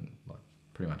 fucking like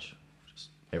pretty much just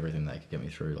everything they could get me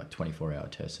through, like 24-hour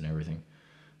tests and everything.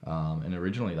 And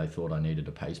originally they thought I needed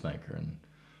a pacemaker, and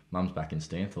Mum's back in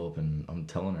Stanthorpe, and I'm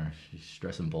telling her she's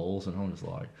stressing balls, and I'm just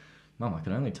like, Mum, I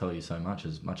can only tell you so much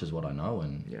as what I know,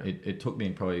 and it took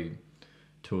me probably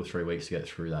 2 or 3 weeks to get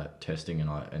through that testing,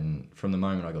 and from the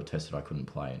moment I got tested I couldn't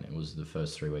play, and it was the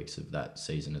first 3 weeks of that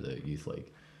season of the youth league,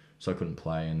 so I couldn't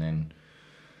play, and then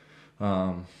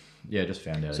just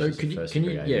found out. So can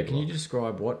you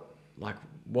describe what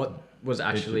was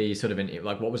actually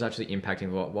what was actually impacting,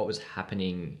 what was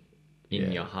happening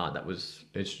in your heart that was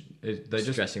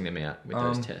stressing them out with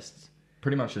those tests?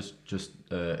 Pretty much just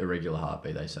irregular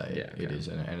heartbeat, they say. It is,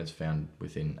 and it's found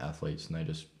within athletes, and they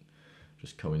just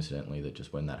coincidentally that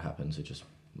just when that happens, it just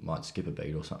might skip a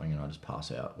beat or something, and I just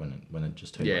pass out when it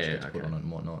just too much gets put on it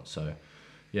and whatnot. So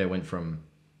it went from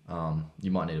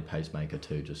you might need a pacemaker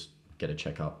to just get a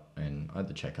checkup, and I had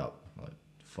the checkup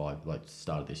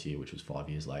started this year, which was 5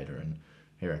 years later, and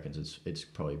he reckons it's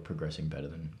probably progressing better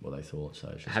than what they thought. So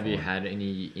it's just Have you fine. had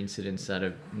any incidents that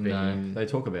have No, been? they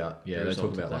talk about the they result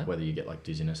talk of about like that? whether you get like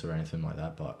dizziness or anything like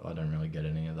that, but I don't really get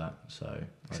any of that. So I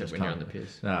Except just when you're on can't- the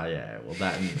piss. Ah, yeah, well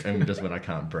that and just when I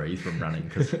can't breathe from running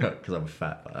because I'm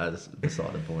fat. But that's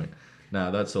beside the point.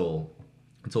 No, that's all.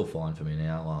 It's all fine for me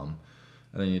now.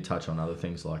 And then you touch on other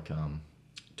things like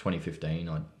 2015,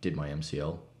 I did my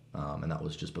MCL, and that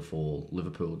was just before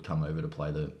Liverpool had come over to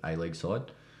play the A-League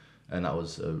side, and that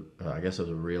was I guess it was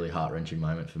a really heart-wrenching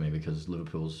moment for me because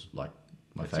Liverpool's like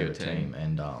my That's your favourite team. team,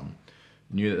 and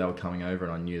knew that they were coming over,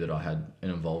 and I knew that I had an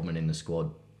involvement in the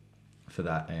squad for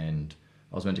that, and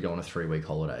I was meant to go on a 3-week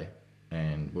holiday,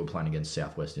 and we were playing against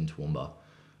Southwest in Toowoomba,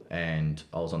 and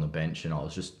I was on the bench, and I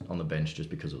was just on the bench just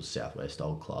because it was Southwest,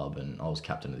 old club, and I was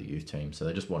captain of the youth team, so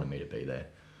they just wanted me to be there.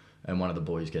 And one of the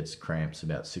boys gets cramps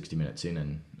about 60 minutes in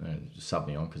and subbed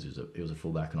me on because he was a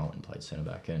fullback and I went and played centre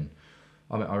back. And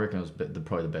I mean, I reckon it was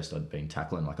probably the best I'd been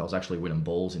tackling. Like I was actually winning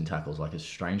balls in tackles. Like it's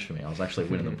strange for me. I was actually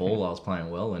winning the ball. I was playing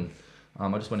well, and I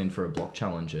just went in for a block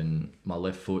challenge and my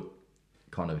left foot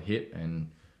kind of hit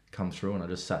and come through, and I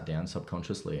just sat down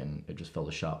subconsciously and it just felt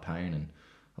a sharp pain, and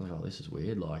I was like, oh, this is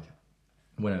weird. Like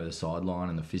went over the sideline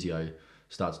and the physio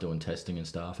starts doing testing and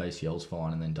stuff. ACL's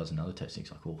fine, and then does another testing.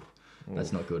 He's like, oh,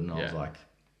 that's not good. And I was like,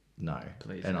 no.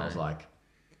 Please, and no. I was like,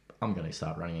 I'm going to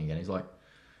start running again. He's like,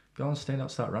 go on, stand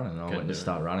up, start running. And I Go went to do it.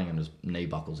 start running and just knee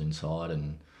buckles inside.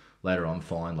 And later on,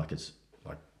 find like it's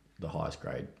like the highest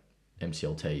grade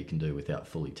MCL tear you can do without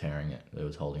fully tearing it. It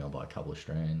was holding on by a couple of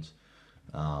strands.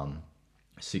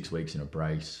 6 weeks in a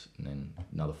brace, and then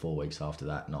another 4 weeks after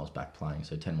that, and I was back playing.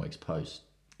 So 10 weeks post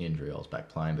injury, I was back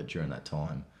playing. But during that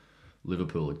time,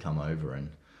 Liverpool had come over, and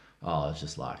I was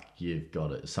just like, you've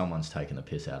got it. Someone's taking the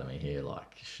piss out of me here.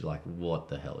 Like what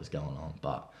the hell is going on?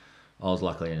 But I was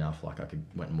lucky enough, like I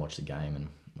went and watch the game and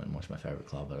went and watch my favourite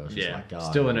club. But I was just Yeah, like, God,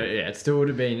 still it still would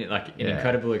have been like an Yeah.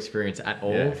 incredible experience at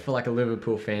all Yeah. for like a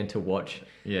Liverpool fan to watch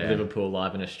Yeah. Liverpool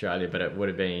live in Australia, but it would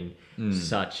have been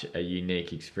such a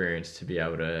unique experience to be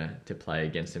able to play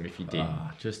against them if you did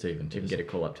just even to even get a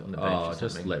call up on the bench. or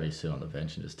just something. let me sit on the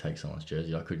bench and just take someone's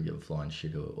jersey. I couldn't give a flying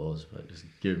shit who it was, but just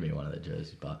give me one of their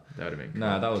jerseys. But That would have been cool.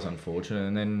 no, that was unfortunate.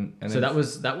 And then So that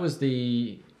was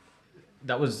the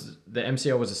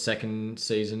MCL was the second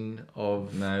season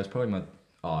of no, it was probably it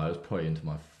was probably into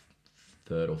my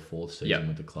third or fourth season Yep.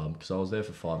 with the club because I was there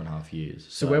for 5.5 years.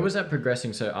 So where was that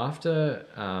progressing? So after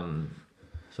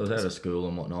So I was out of school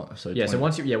and whatnot. So so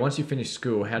 20 once you finished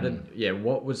school, how did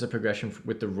what was the progression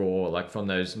with the Raw like from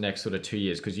those next sort of 2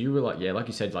 years? Because you were like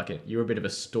you said you were a bit of a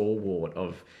stalwart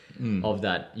of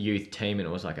that youth team, and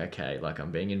it was like, okay, like I'm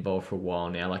being involved for a while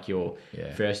now. Like your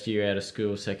Yeah. first year out of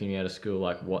school, second year out of school,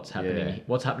 like what's happening? Yeah.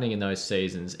 What's happening in those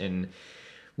seasons, and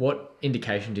what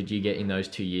indication did you get in those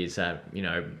 2 years that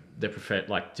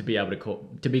the to be able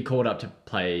to be called up to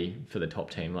play for the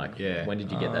top team? Like Yeah. when did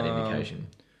you get that indication?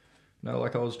 No,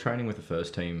 like I was training with the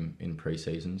first team in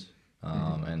pre-seasons,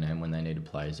 and when they needed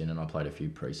players in, and I played a few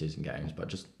pre-season games, but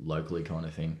just locally kind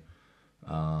of thing.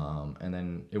 And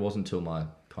then it wasn't until my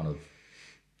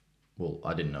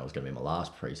I didn't know it was going to be my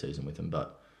last pre-season with them,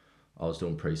 but I was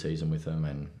doing pre-season with them,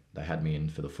 and they had me in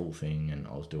for the full thing, and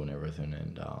I was doing everything,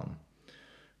 and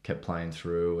kept playing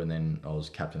through, and then I was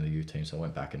captain of the youth team, so I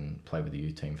went back and played with the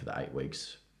youth team for the 8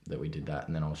 weeks that we did that,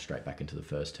 and then I was straight back into the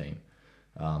first team.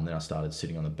 Then I started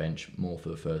sitting on the bench more for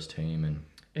the first team,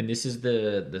 And this is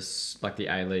the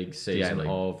A-League season A-League.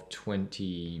 of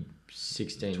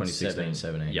 2016,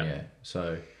 2016-17, Yep. yeah.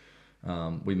 So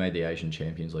we made the Asian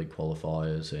Champions League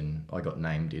qualifiers, and I got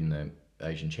named in the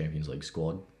Asian Champions League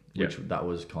squad, which that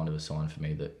was kind of a sign for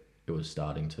me that it was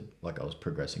starting to, like I was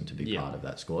progressing to be part of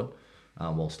that squad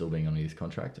while still being on a youth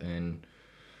contract. And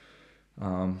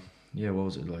what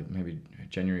was it, like maybe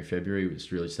January, February,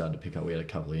 it really started to pick up. We had a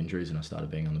couple of injuries and I started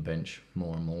being on the bench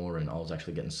more and more, and I was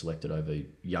actually getting selected over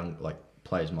young, like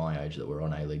players my age that were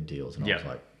on A-League deals, and I was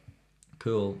like,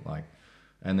 cool, like,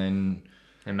 and then...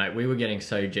 And mate, we were getting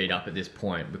so G'd up at this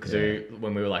point because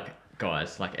when we were like,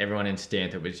 guys, like everyone in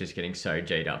Stanthorpe was just getting so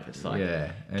G'd up. It's like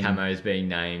and Camo's being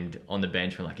named on the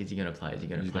bench. We're like, is he going to play? Is he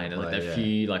going to play? And like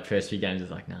the first few games,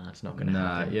 it's like, nah, it's not going to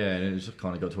happen. And it just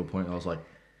kind of got to a point where I was like,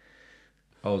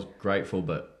 I was grateful,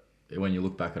 but when you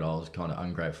look back at it, I was kind of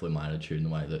ungrateful in my attitude in the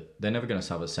way that they're never going to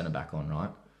sub a centre back on,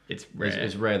 right? It's rare.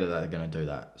 It's rare that they're going to do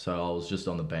that. So I was just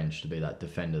on the bench to be that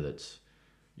defender that's,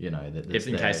 that's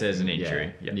in case there's an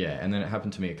injury. Yeah. And then it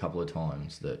happened to me a couple of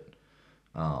times that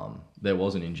there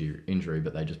was an injury,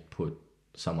 but they just put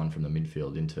someone from the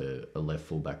midfield into a left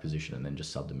full-back position and then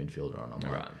just subbed the midfielder on.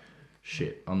 I'm like,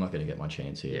 shit, I'm not going to get my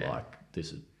chance here. Yeah. Like,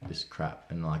 this is crap.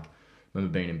 And like, I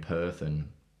remember being in Perth and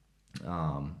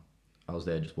I I was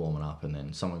there just warming up, and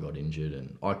then someone got injured,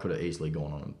 and I could have easily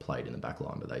gone on and played in the back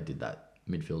line, but they did that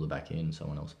midfielder back in,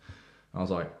 someone else. I was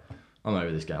like, I'm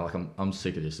over this game. Like, I'm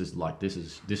sick of this. This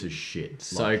is shit.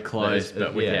 So like, close,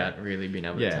 but without really being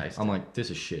able to taste I'm it. like, this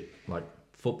is shit. Like,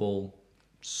 football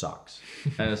sucks.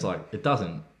 And it's like, it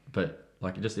doesn't. But,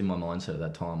 like, just in my mindset at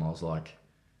that time, I was like,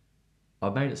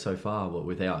 I've made it so far, but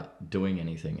without doing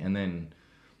anything. And then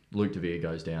Luke De Vere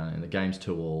goes down, and the game's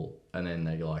 2-2. And then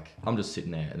they're like, I'm just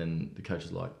sitting there. And then the coach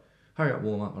is like, hurry up,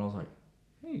 warm up. And I was like,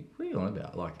 hey, what are you on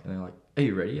about? Like, and they're like, are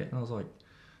you ready yet? And I was like,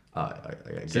 I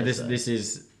guess So so.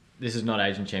 this is not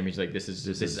Asian Champions League. This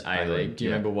is A-League. Do you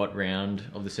remember what round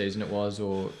of the season it was,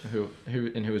 or who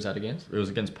was that against? It was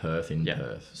against Perth in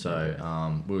Perth. So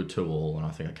we were 2-2, and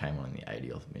I think I came on in the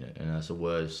 80th minute, and that's the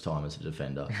worst time as a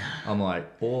defender. I'm like,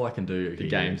 all I can do The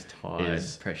game's tied,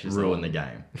 is pressure's ruin on. the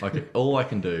game. Like, all I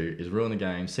can do is ruin the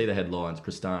game, see the headlines,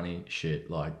 Cristani, shit,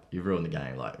 like, you've ruined the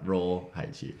game. Like, Raw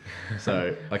hates you.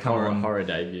 So I come on. Horror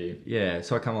debut. Yeah,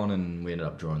 so I come on, and we ended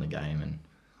up drawing the game, and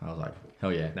I was like,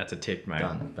 hell yeah. That's a tick, mate.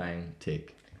 Done. Bang,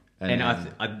 tick. And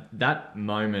I that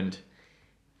moment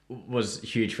was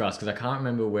huge for us, because I can't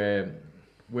remember where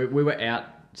we were out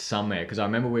somewhere, because I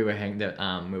remember we were hanging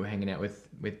out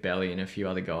with Belly and a few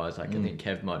other guys. Like, I think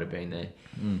Kev might have been there,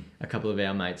 a couple of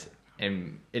our mates,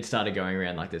 and it started going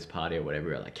around like this party or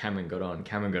whatever. Like, Cameron got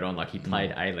on, like he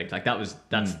played A-League. Like,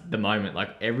 that's the moment. Like,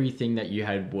 everything that you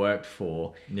had worked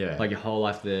for, like your whole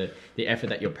life, the effort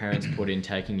that your parents put in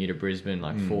taking you to Brisbane,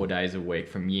 like 4 days a week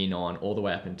from year 9 all the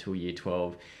way up until year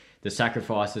 12. The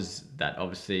sacrifices that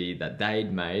obviously that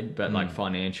they'd made, but like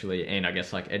financially and I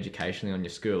guess like educationally on your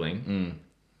schooling,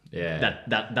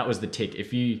 that was the tick.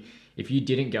 If you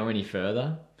didn't go any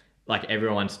further, like,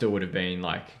 everyone still would have been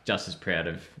like just as proud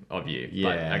of you. Yeah.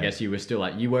 But I guess you were still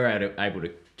like, you were able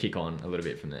to kick on a little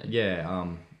bit from there. Yeah.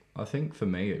 I think for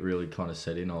me it really kind of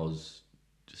set in. I was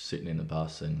just sitting in the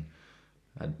bus and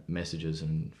had messages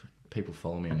and people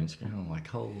follow me on Instagram. I'm like,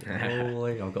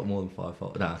 holy, I've got more than 5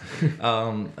 followers.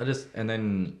 And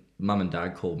then mum and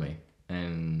dad called me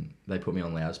and they put me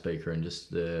on loudspeaker, and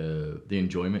just the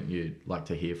enjoyment you like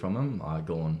to hear from them, I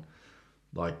gone,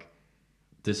 like,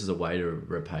 this is a way to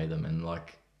repay them. And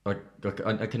like, I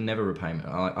can never repay them.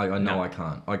 I know I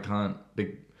can't,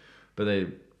 but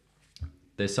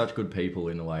they're such good people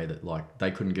in a way that, like,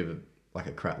 they couldn't give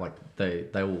a crap. Like, they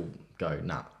will go,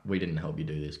 nah, we didn't help you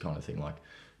do this kind of thing. Like,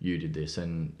 you did this.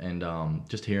 And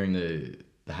just hearing the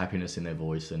happiness in their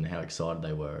voice and how excited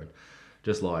they were.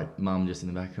 Just like mum just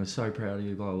in the back, I was so proud of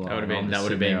you, blah, blah, blah. That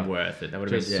would have been worth it. That would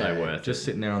have been so worth it. Just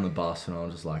sitting there on the bus, and I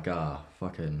was just like,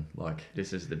 fucking, like,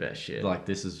 this is the best shit. Like,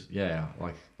 this is,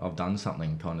 like, I've done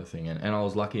something kind of thing. And I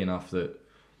was lucky enough that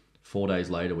 4 days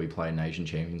later we played an Asian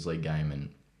Champions League game,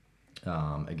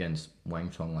 and against Wang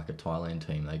Thong, like a Thailand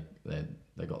team.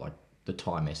 They got like the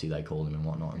Thai Messi, they called him, and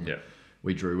whatnot. And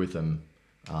we drew with them.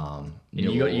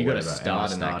 You got to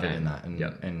start in that game.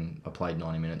 And I played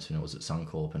 90 minutes, and it was at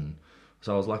Suncorp. And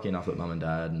so I was lucky enough that mum and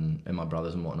dad and my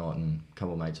brothers and whatnot, and a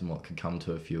couple of mates and what could come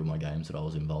to a few of my games that I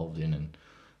was involved in. And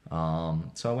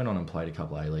so I went on and played a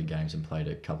couple of A-League games and played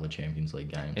a couple of Champions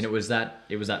League games. And it was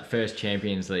that first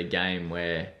Champions League game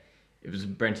where it was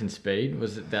Brenton Speed.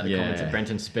 Was it that the comments of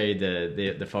Brenton Speed,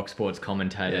 the Fox Sports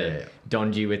commentator,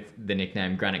 Donji with the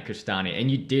nickname Granit Cristani,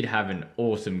 and you did have an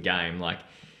awesome game. Like,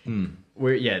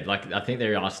 like, I think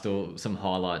there are still some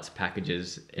highlights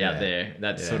packages out there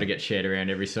that sort of get shared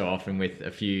around every so often with a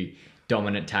few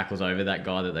dominant tackles over that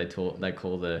guy that they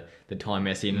call the Thai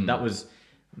Messi. And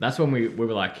that's when we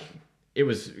were like, it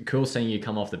was cool seeing you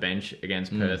come off the bench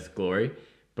against Perth Glory.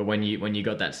 But when you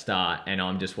got that start, and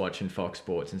I'm just watching Fox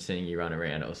Sports and seeing you run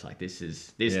around, I was like, this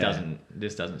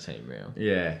doesn't seem real.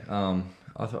 Yeah.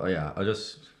 I thought, I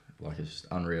just, like, it's just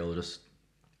unreal. Just,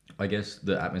 I guess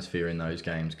the atmosphere in those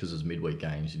games, because it was midweek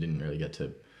games, you didn't really get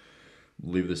to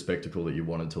live the spectacle that you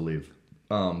wanted to live.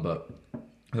 But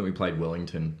then we played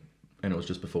Wellington, and it was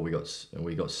just before we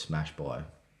got smashed by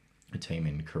a team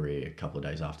in Korea a couple of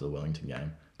days after the Wellington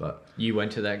game. But you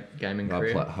went to that game in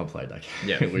Korea? I played that game.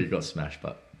 Yeah. We got smashed.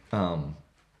 But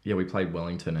we played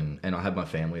Wellington, and I had my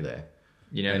family there.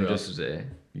 You know who else was there?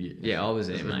 Yeah, I was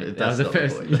there, mate. That was the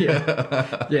first.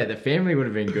 Yeah, the family would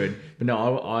have been good. But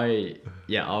no, I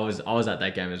was at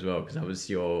that game as well, because that was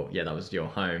your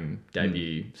home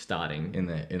debut starting in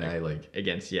the A-League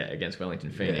against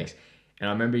Wellington Phoenix. And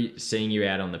I remember seeing you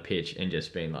out on the pitch and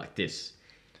just being like this.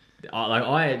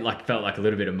 I felt like a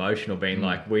little bit emotional, being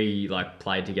like, we like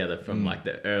played together from like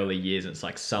the early years. And it's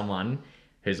like someone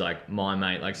who's like my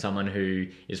mate, like someone who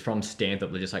is from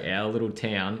Stanthorpe, just like our little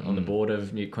town on the border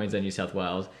of Queensland, New South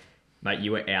Wales, mate,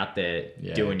 you were out there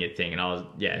Yeah. doing your thing, and I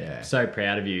was so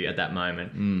proud of you at that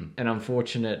moment. An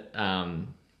unfortunate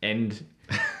end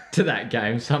to that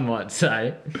game, some might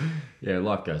say. Yeah,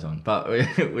 life goes on. But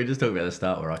we just talked about the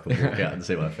start where I could walk out and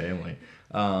see my family.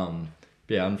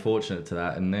 Yeah, unfortunate to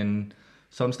that. And then,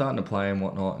 so I'm starting to play and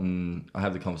whatnot, and I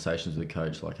have the conversations with the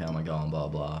coach, like, how am I going, blah,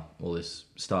 blah, all this,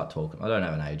 start talking. I don't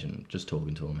have an agent, just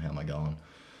talking to him, how am I going?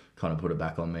 Kind of put it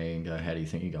back on me and go, how do you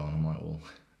think you're going? I'm like, well,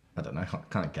 I don't know, I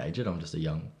can't gauge it. I'm just a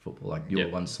young footballer. Like, you're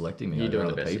the one selecting me You're over doing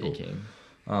other the best people. that you can.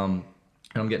 And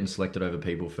I'm getting selected over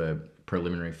people for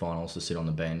preliminary finals to sit on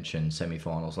the bench and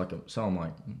semi-finals. Like, so I'm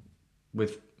like,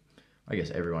 with, I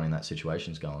guess everyone in that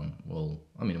situation's going, well,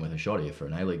 I'm in with a shot here for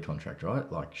an A-League contract, right?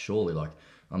 Like, surely, like,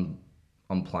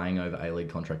 I'm playing over A-League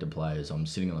contracted players. I'm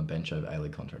sitting on the bench over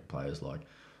A-League contract players. Like,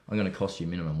 I'm going to cost you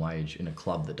minimum wage in a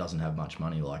club that doesn't have much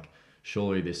money. Like,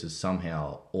 surely this is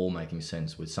somehow all making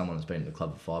sense with someone that's been at the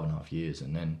club for 5.5 years.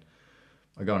 And then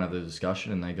I go and have the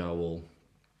discussion, and they go, well,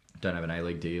 don't have an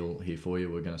A-League deal here for you.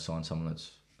 We're going to sign someone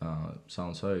that's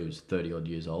so-and-so who's 30-odd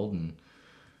years old, and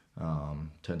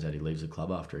turns out he leaves the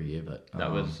club after a year. But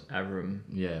That was Avram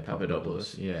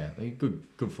Papadopoulos. Yeah, he's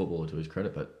good footballer to his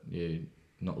credit, but you're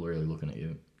not really looking at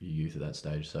your youth at that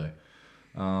stage. So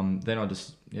then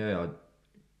I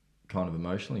kind of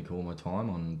emotionally call my time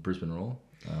on Brisbane Roar.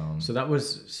 So that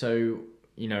was,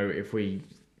 if we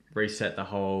reset the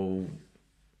whole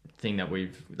thing that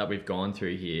we've gone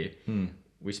through here,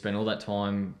 we spent all that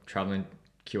time traveling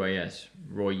QAS,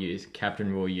 Raw Youth,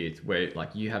 Captain Raw Youth, where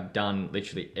like you have done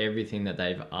literally everything that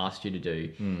they've asked you to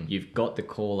do. You've got the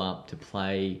call up to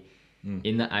play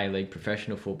in the A-League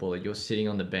professional football. You're sitting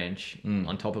on the bench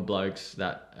on top of blokes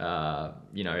that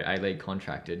A-League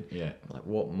contracted. Yeah. Like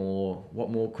what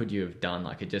more could you have done?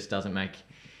 Like it just doesn't make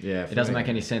make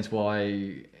any sense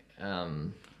why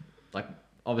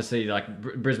obviously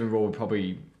Brisbane Raw would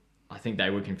probably, I think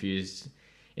they were confused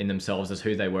in themselves as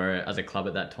who they were as a club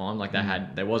at that time. Like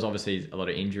there was obviously a lot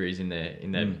of injuries in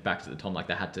their backs at the time. Like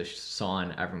they had to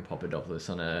sign Avram Papadopoulos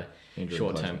on a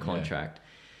short-term contract.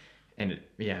 And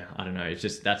I don't know. It's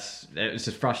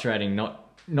just frustrating.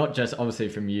 Not just obviously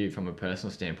from you from a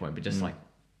personal standpoint, but just like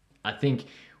I think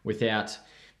without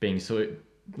being sort of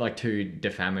like too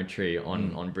defamatory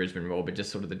on Brisbane Roar, but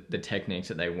just sort of the techniques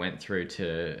that they went through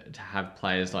to have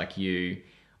players like you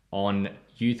on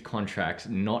youth contracts,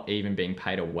 not even being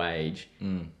paid a wage.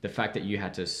 The fact that you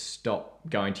had to stop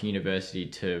going to university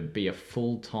to be a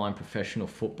full-time professional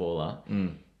footballer,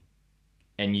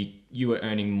 and you were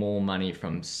earning more money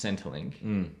from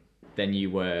Centrelink than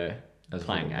you were as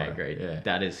playing A grade. Yeah.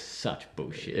 That is such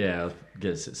bullshit. Yeah, I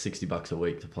guess it's $60 a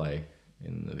week to play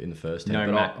in the first team.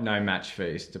 No match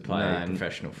fees to play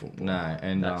professional football. No,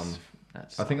 and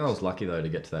that's I think I was lucky though to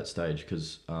get to that stage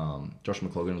because Josh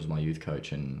McLaughlin was my youth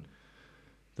coach, and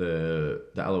the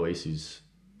Aloises,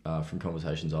 from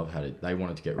conversations I've had, they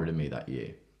wanted to get rid of me that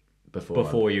year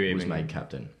before you was made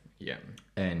captain. Yeah,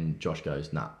 and Josh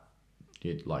goes, nah,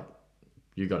 you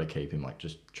got to keep him. Like,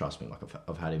 just trust me. Like,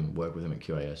 I've had him work with him at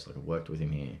QAS. Like, I've worked with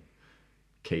him here.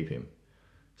 Keep him.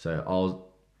 So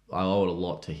I owed a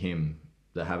lot to him,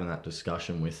 that having that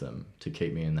discussion with them to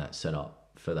keep me in that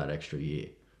setup for that extra year,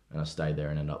 and I stayed there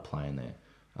and ended up playing there.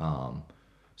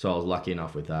 So I was lucky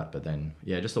enough with that. But then,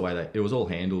 just the way that it was all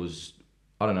handled was,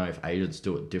 I don't know if agents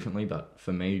do it differently, but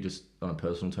for me, just on a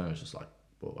personal term, it's just like,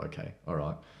 well, okay, all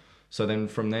right. So then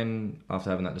from then, after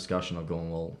having that discussion, I've gone,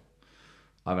 well,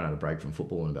 I haven't had a break from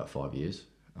football in about 5 years.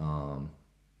 I'm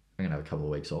going to have a couple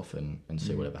of weeks off and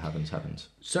see whatever happens.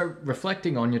 So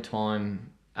reflecting on your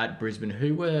time at Brisbane,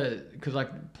 because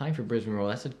like playing for Brisbane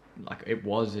Roar, it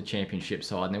was a championship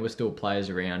side, and there were still players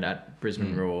around at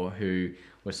Brisbane Roar who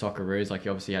were Socceroos. Like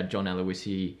you obviously had John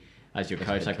Aloisi as your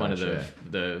coach, like one of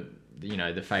the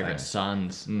favourite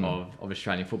sons of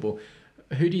Australian football.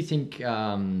 Who do you think?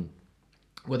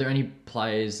 Were there any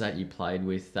players that you played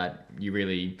with that you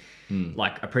really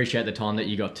appreciate the time that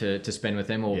you got to spend with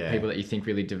them, or people that you think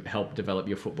really helped develop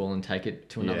your football and take it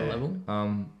to another level?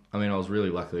 I mean, I was really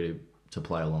lucky to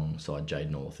play alongside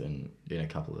Jade North in a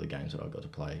couple of the games that I got to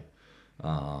play.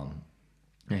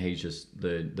 And he's just,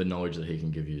 the knowledge that he can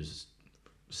give you is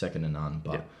second to none.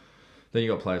 But then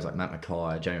you got players like Matt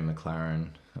Mackay, Jamie McLaren,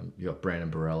 you got Brandon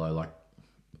Borrello, like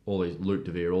all these, Luke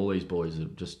DeVere, all these boys are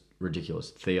just ridiculous.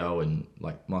 Theo and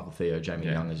like Michael Theo, Jamie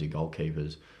Young as your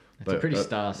goalkeepers. It's a pretty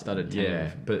star-studded team.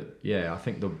 Yeah, but I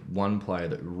think the one player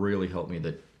that really helped me,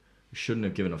 that shouldn't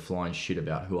have given a flying shit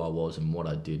about who I was and what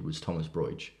I did, was Thomas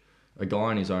Broich. A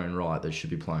guy in his own right that should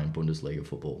be playing Bundesliga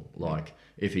football. Like,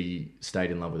 if he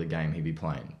stayed in love with the game, he'd be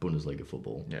playing Bundesliga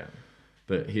football. Yeah.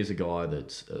 But here's a guy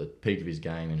that's at the peak of his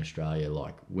game in Australia,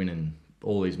 like winning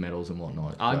all these medals and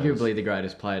whatnot. Arguably the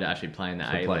greatest player to actually play in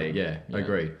the A-League. Yeah,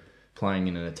 agreed. Playing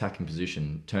in an attacking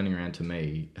position, turning around to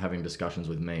me, having discussions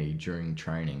with me during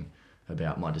training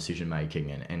about my decision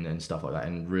making and stuff like that,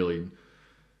 and really,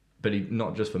 but he,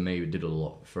 not just for me, he did a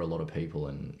lot for a lot of people,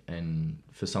 and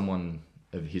for someone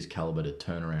of his caliber to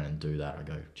turn around and do that, I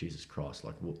go, Jesus Christ,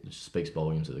 like, it speaks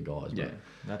volumes of the guys. Yeah,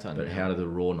 that's unreal. But how did the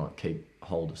Raw not keep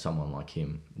hold of someone like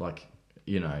him? Like,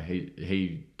 you know,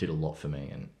 he did a lot for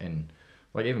me, and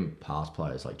like even past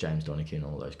players like James Donachie and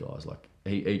all those guys, like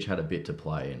he each had a bit to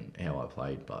play in how I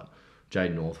played, but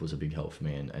Jade North was a big help for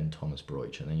me, and Thomas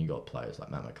Broich, and then you got players like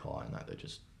Matt Mackay and that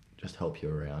just help you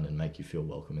around and make you feel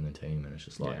welcome in the team, and it's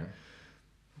just like,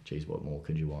 geez, what more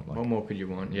could you want? Like, what more could you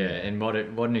want? Yeah, and what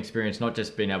an experience, not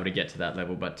just being able to get to that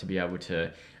level, but to be able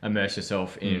to immerse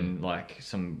yourself in like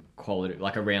some quality,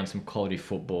 like around some quality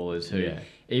footballers who,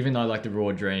 even though like the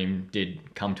Raw dream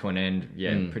did come to an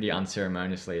end, pretty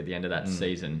unceremoniously at the end of that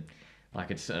season. Like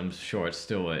I'm sure it's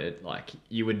still like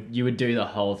you would do the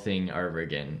whole thing over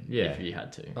again if you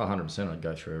had to. 100%, I'd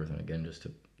go through everything again just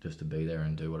to be there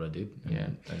and do what I did.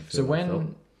 And so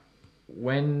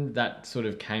when that sort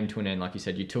of came to an end, like you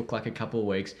said, you took like a couple of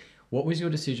weeks. What was your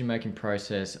decision-making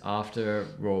process after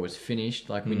Raw was finished?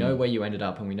 Like, we know where you ended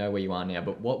up and we know where you are now,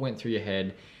 but what went through your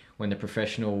head when the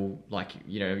professional, like,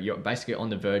 you know, you're basically on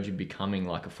the verge of becoming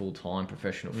like a full-time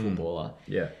professional footballer?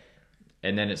 Yeah.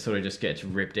 And then it sort of just gets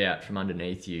ripped out from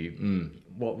underneath you.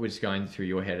 What was going through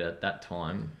your head at that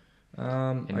time?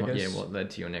 What led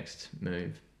to your next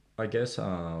move? I guess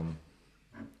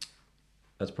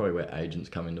that's probably where agents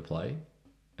come into play.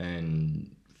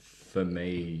 And for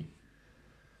me,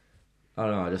 I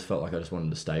don't know, I just felt like I just wanted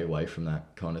to stay away from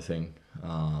that kind of thing.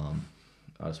 I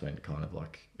just went kind of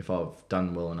like, if I've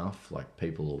done well enough, like,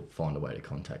 people will find a way to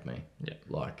contact me. Yeah.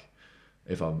 Like,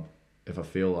 if I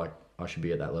feel like I should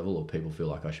be at that level, or people feel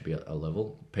like I should be at a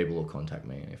level, people will contact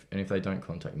me. And if they don't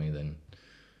contact me, then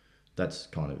that's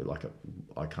kind of like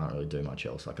I can't really do much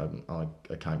else. Like, I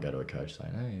can't go to a coach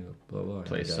saying, hey, blah blah.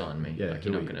 Please sign me. Yeah, like,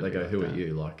 you're not going to. They go, who are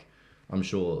you? Like, I'm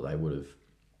sure they would have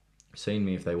seen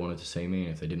me if they wanted to see me,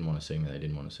 and if they didn't want to see me, they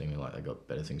didn't want to see me. Like, they got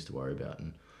better things to worry about.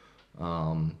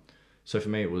 And so for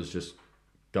me, it was just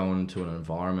going to an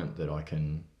environment that I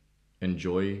can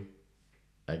enjoy,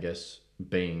 I guess,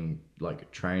 being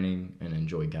like training and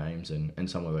enjoy games, and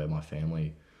somewhere where my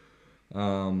family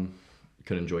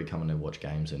could enjoy coming to watch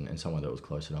games, and somewhere that was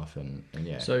close enough, and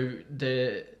yeah.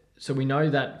 So we know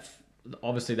that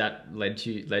obviously that led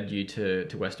you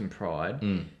to Western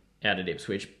Pride out at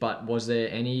Ipswich, but was there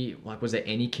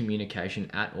any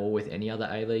communication at all with any other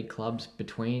A-League clubs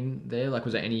between there? Like,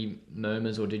 was there any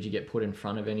murmurs, or did you get put in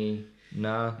front of any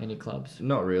clubs?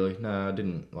 Not really. No, I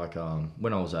didn't. Like,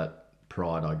 when I was at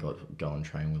Pride, I got go and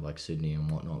train with like Sydney and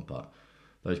whatnot, but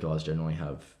those guys generally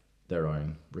have their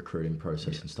own recruiting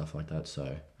process and stuff like that.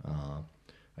 So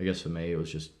I guess for me, it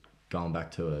was just going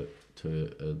back to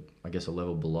I guess a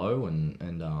level below,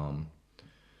 and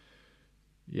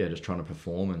just trying to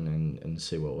perform and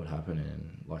see what would happen.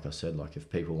 And like I said, like, if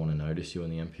people want to notice you in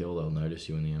the NPL, they'll notice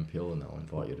you in the NPL, and they'll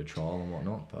invite you to trial and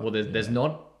whatnot. But, well, there's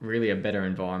not really a better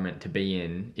environment to be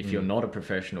in if you're not a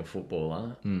professional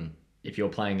footballer. If you're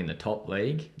playing in the top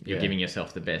league, you're giving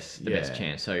yourself the best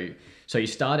chance. So you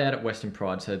start out at Western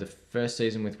Pride. So the first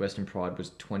season with Western Pride was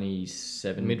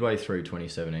 2017. Midway through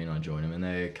 2017, I joined them, and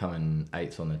they're coming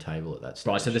 8th on the table at that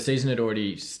stage. Right. So the season had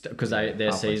already, because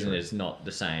their season is not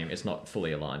the same. It's not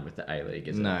fully aligned with the A-League,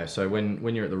 is it? No. So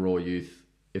when you're at the Raw Youth,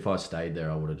 if I stayed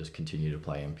there, I would have just continued to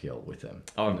play NPL with them.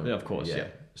 Oh, of course. Yeah.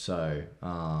 So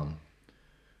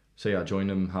I joined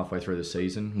them halfway through the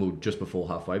season. Well, just before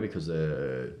halfway, because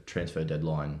the transfer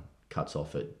deadline cuts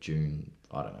off at June,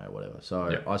 I don't know, whatever.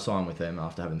 So I signed with them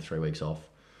after having 3 weeks off.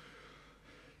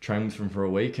 Trained with them for a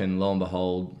week, and lo and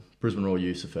behold, Brisbane Raw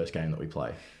Youth's the first game that we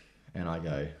play. And I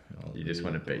go... Oh, you just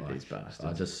want to beat these bastards.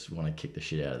 I just want to kick the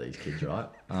shit out of these kids, right?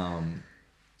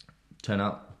 Turn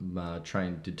up,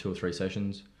 train, did 2 or 3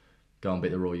 sessions, go and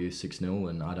beat the Raw Youth 6-0,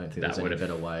 and I don't think there's any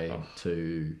better way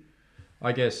to,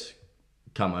 I guess,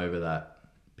 come over that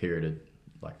period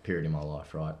in my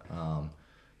life, right?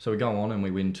 So we go on and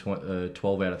we win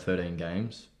 12 out of 13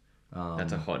 games.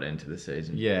 That's a hot end to the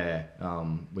season. Yeah,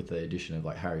 with the addition of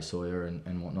like Harry Sawyer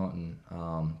and whatnot, and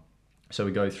so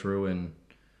we go through, and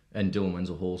Dylan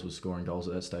Wenzel-Halls was scoring goals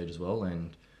at that stage as well,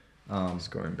 and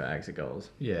scoring bags of goals.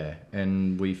 Yeah,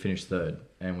 and we finished 3rd,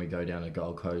 and we go down to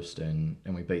Gold Coast and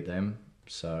we beat them.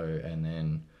 So, and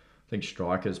then I think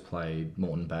Strikers played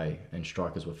Moreton Bay, and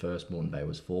Strikers were 1st, Moreton Bay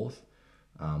was 4th.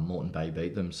 Moreton Bay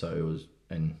beat them, so it was,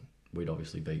 and we'd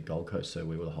obviously beat Gold Coast, so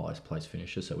we were the highest place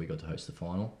finisher, so we got to host the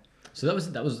final. So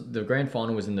that was the grand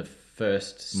final was in the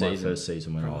first My season. first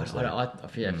season when I was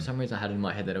there. For some reason I had it in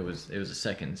my head that it was a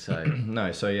second. So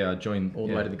No, so yeah, I joined all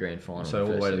the way to the grand final. So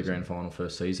all the way to the season. grand final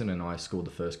first season, and I scored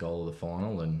the first goal of the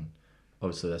final, and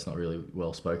obviously that's not really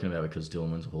well spoken about because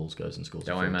Dylan Windsor-Hall goes and scores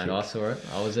Don't a worry, free mate. kick. I saw it.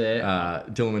 I was there.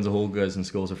 Dylan Windsor-Hall goes and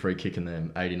scores a free kick in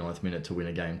the 89th minute to win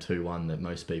a game 2-1 that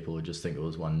most people would just think it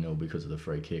was 1-0 because of the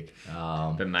free kick.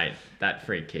 But mate, that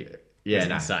free kick. Yeah, was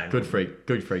no, insane. good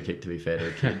free kick to be fair to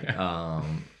the kid.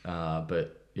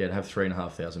 But yeah, to have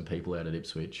 3,500 people out at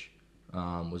Ipswich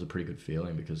was a pretty good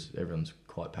feeling because everyone's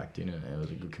quite packed in and it was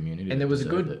a good community. And there was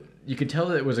you could tell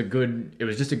that it was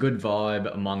just a good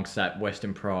vibe amongst that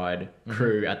Western Pride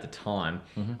crew at the time.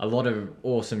 A lot of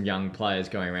awesome young players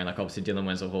going around, like obviously Dylan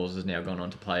Wenzel-Hall has now gone on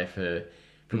to play for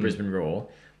Brisbane Roar.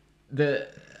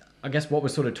 I guess what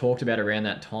was sort of talked about around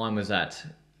that time was that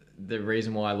the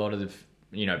reason why a lot of the,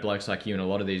 blokes like you and a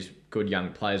lot of these good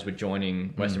young players were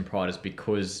joining Western Pride is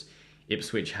because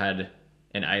Ipswich had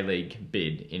an A-League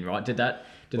bid in, right? Did that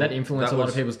influence a lot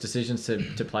of people's decisions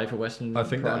to play for Western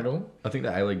Pride at all? I think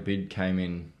the A-League bid came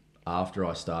in after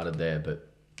I started there, but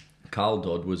Carl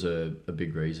Dodd was a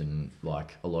big reason.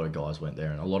 Like, a lot of guys went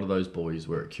there, and a lot of those boys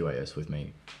were at QAS with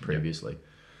me previously. Yep.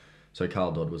 So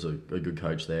Carl Dodd was a good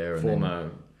coach there. And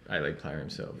former A-League player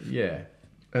himself. Yeah.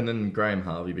 And then Graham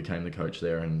Harvey became the coach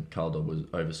there, and Carl Dodd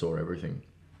oversaw everything.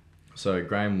 So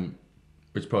Graham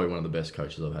was probably one of the best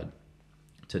coaches I've had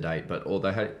to date, but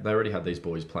they already had these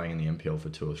boys playing in the NPL for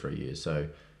 2 or 3 years, so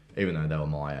even though they were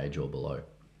my age or below.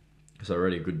 So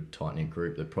already a good tight-knit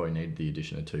group that probably needed the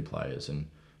addition of 2 players, and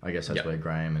I guess that's where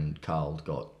Graham and Carl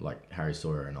got like Harry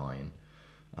Sawyer and I in.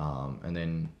 And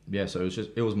then, so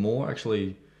it was more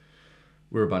actually,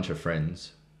 we were a bunch of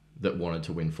friends that wanted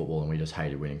to win football and we just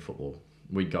hated winning football.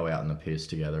 We'd go out in the piss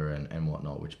together and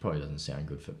whatnot, which probably doesn't sound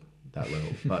good for that level,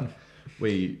 but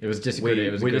we just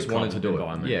wanted to do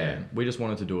it. Yeah, we just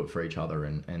wanted to do it for each other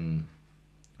and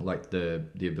like the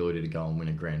ability to go and win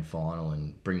a grand final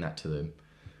and bring that to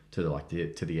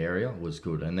the area was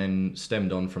good. And then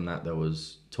stemmed on from that, there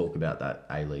was talk about that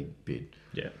A-League bid.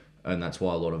 Yeah. And that's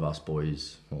why a lot of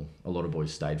boys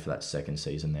stayed for that second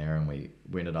season there, and we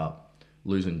ended up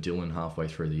losing Dylan halfway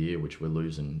through the year, which we're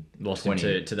losing... Lost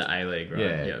 20 to the A-League, right?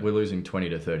 Yeah, we're losing 20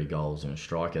 to 30 goals and a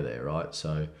striker there, right?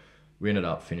 So we ended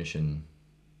up finishing,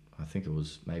 I think it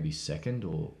was maybe second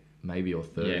or third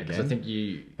again. Yeah, because I think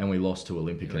And we lost to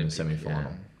Olympic in the semi-final. Yeah.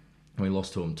 And we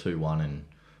lost to them 2-1, and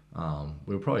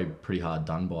we were probably pretty hard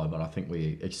done by, but I think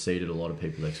we exceeded a lot of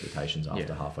people's expectations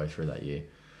after halfway through that year.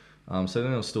 So then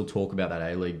there was still talk about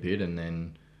that A-League bid, and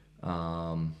then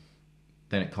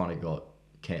it kind of got...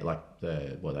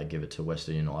 they give it to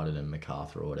Western United and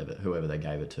MacArthur or whoever they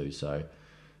gave it to. So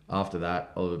after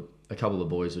that, a couple of the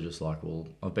boys were just like, well,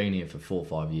 I've been here for 4 or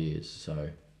 5 years, so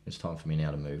it's time for me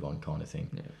now to move on, kind of thing.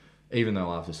 Yeah. Even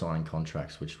though after signing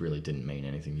contracts, which really didn't mean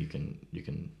anything, you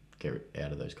can get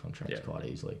out of those contracts quite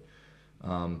easily.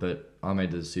 But I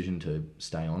made the decision to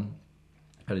stay on.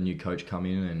 Had a new coach come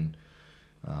in,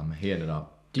 and he ended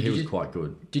up. He was quite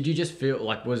good. Did you just feel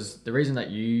like, was the reason that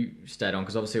you stayed on,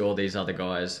 because obviously all these other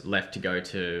guys left to go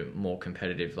to more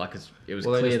competitive, like it was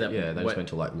clear that... Yeah, they just went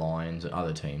to like Lions and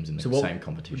other teams in the same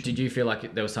competition. Did you feel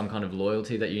like there was some kind of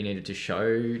loyalty that you needed to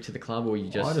show to the club, or you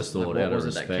just... I just thought, what was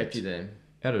it that kept you there?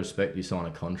 Out of respect, you sign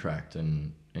a contract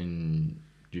and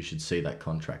you should see that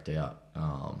contract out.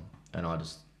 And I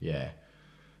just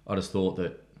thought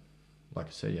that, like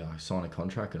I said, I sign a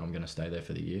contract and I'm going to stay there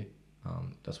for the year.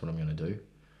 That's what I'm going to do.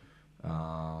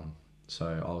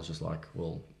 So I was just like,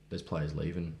 well, there's players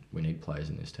leaving. We need players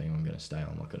in this team. I'm going to stay.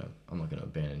 I'm not going to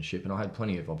abandon ship. And I had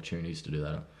plenty of opportunities to do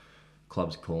that.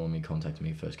 Clubs calling me, contacting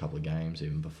me first couple of games,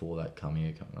 even before that come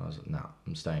here. And I was like, nah,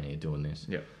 I'm staying here doing this.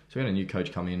 Yeah. So we had a new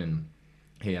coach come in, and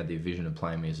he had the vision of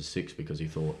playing me as a 6 because he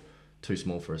thought too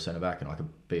small for a centre back and I could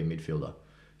be a midfielder.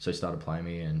 So he started playing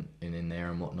me and in there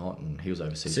and whatnot, and he was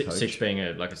overseas coach. 6 being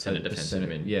a centre defensive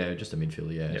mid. Yeah, just a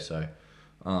midfielder, yeah. Yep. So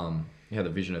he had the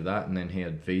vision of that, and then he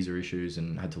had visa issues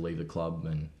and had to leave the club,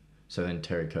 and so then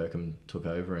Terry Kirkham took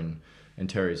over, and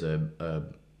Terry's a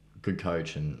good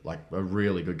coach, and like a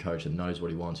really good coach that knows what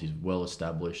he wants. He's well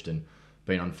established and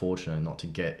been unfortunate not to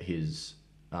get his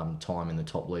time in the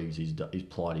top leagues. He's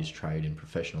plied his trade in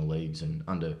professional leagues and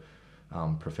under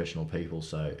professional people,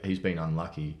 so he's been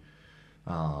unlucky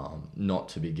not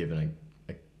to be given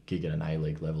a gig at an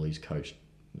A-League level. He's coached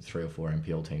 3 or 4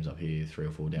 NPL teams up here, 3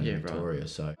 or 4 down in Victoria.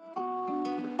 Right.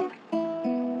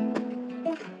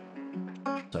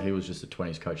 So he was just a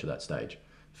 20s coach at that stage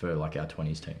for like our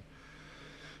 20s team.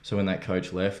 So when that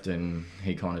coach left, and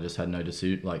he kind of just had no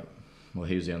decision,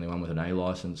 he was the only one with an A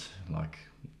license. Like,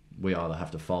 we either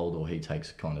have to fold or he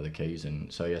takes kind of the keys,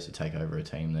 and so he has to take over a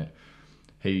team that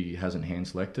he hasn't hand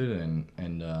selected,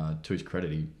 and to his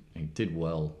credit, he did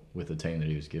well with the team that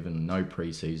he was given. No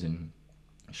pre-season,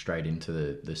 straight into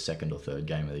the second or third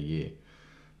game of the year.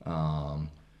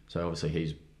 So obviously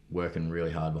he's working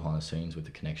really hard behind the scenes with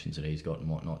the connections that he's got and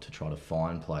whatnot to try to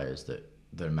find players that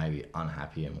are maybe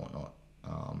unhappy and whatnot.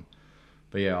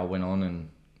 But yeah, I went on and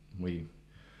we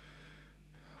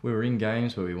were in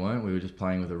games, but we weren't. We were just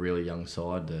playing with a really young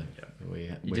side.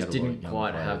 We just didn't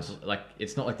quite have, like,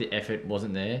 it's not like the effort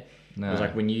wasn't there. No. It was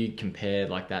like when you compared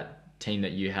like that team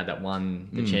that you had that won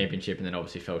the championship and then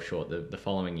obviously fell short the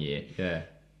following year. Yeah.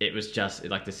 It was just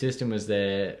like the system was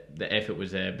there, the effort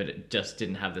was there, but it just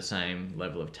didn't have the same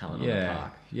level of talent on the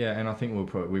park. Yeah, and I think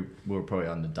we were probably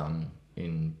underdone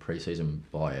in pre-season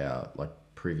by our like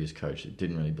previous coach that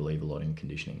didn't really believe a lot in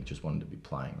conditioning, just wanted to be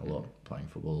playing a lot, playing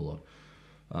football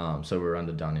a lot. So we were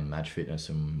underdone in match fitness,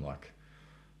 and like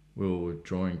we were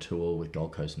drawing 2-2 with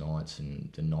Gold Coast Knights in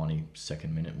the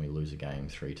 92nd minute, and we lose a game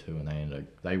 3-2, and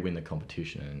they win the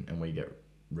competition, and we get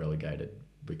relegated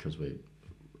because we're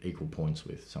equal points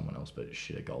with someone else, but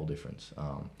shit a goal difference.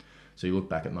 So you look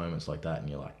back at moments like that, and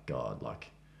you're like, God, like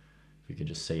if you could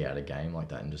just see out a game like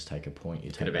that and just take a point,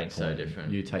 you take that point. So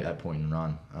different. You take that point and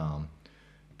run.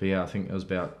 But yeah, I think it was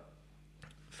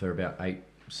for about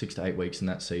 6 to 8 weeks in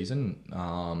that season.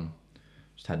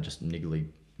 Just had a niggly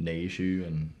knee issue,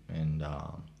 and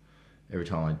every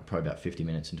time probably about 50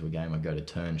 minutes into a game, I'd go to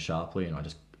turn sharply, and I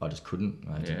just couldn't.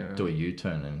 I had to do a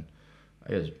U-turn, and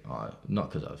it was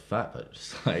not because I was fat, but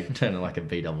just like turning like a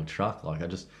B-double truck. Like I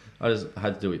just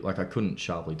had to do it. Like I couldn't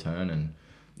sharply turn, and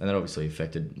that obviously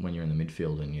affected when you're in the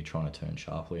midfield and you're trying to turn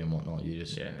sharply and whatnot.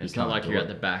 It's not like you're at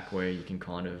the back where you can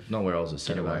kind of not where I was at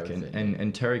centre back,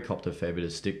 and Terry copped a fair bit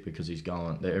of stick because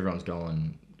everyone's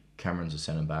going, Cameron's a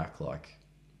centre back, like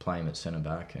playing at centre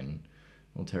back, and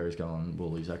well, Terry's going,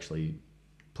 well, he's actually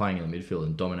playing in the midfield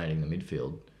and dominating the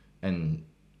midfield, and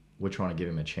we're trying to give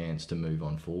him a chance to move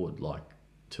on forward, like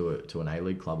to an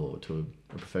A-League club or to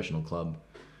a professional club,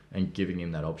 and giving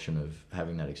him that option of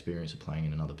having that experience of playing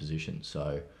in another position.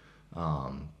 So,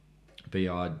 but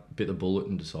yeah, I bit the bullet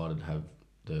and decided to have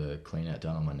the clean out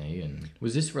done on my knee. And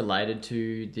was this related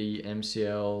to the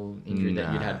MCL injury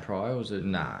that you'd had prior, or was it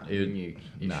new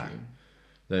issue?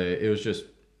 It was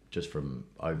just from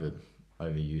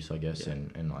overuse, I guess,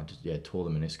 and I just tore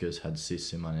the meniscus, had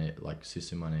cysts in my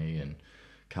knee, and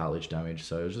cartilage damage.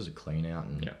 So it was just a clean out,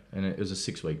 and it was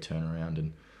a 6-week turnaround,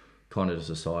 and kind of just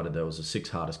decided there was the 6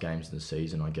 hardest games of the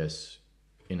season, I guess,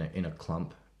 in a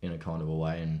clump, in a kind of a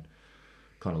way, and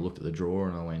kind of looked at the draw,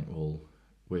 and I went, well,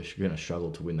 we're going to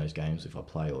struggle to win those games if I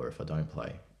play or if I don't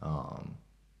play.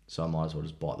 So I might as well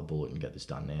just bite the bullet and get this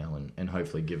done now, and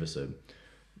hopefully give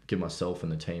myself and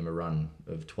the team a run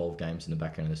of 12 games in the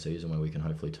back end of the season where we can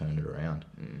hopefully turn it around.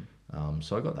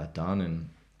 So I got that done, and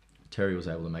Terry was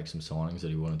able to make some signings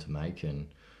that he wanted to make and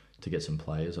to get some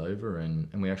players over, and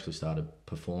we actually started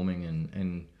performing,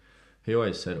 and he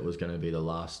always said it was going to be the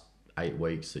last 8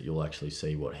 weeks that you'll actually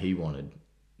see what he wanted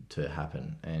to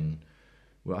happen. And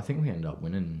well, I think we ended up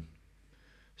winning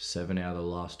 7 out of the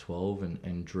last 12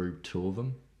 and drew 2 of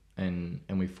them, and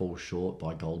we fall short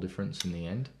by goal difference in the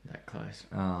end. That close.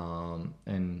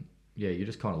 And yeah, you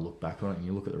just kind of look back on it and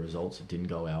you look at the results. It didn't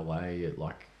go our way,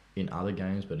 like in other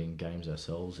games, but in games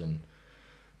ourselves, and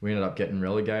we ended up getting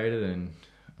relegated. And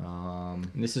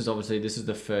this is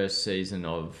the first season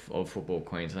of Football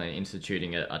Queensland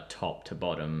instituting a top to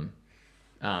bottom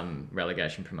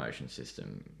relegation promotion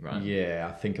system, right? Yeah,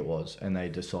 I think it was, and they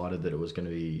decided that it was going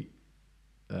to be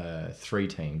 3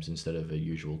 teams instead of a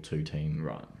usual 2 team,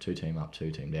 right? 2 team up,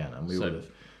 2 team down, and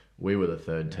we were the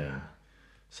third team.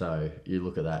 So you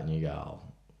look at that and you go, oh,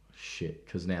 shit,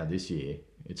 because now this year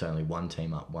it's only 1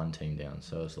 team up, 1 team down.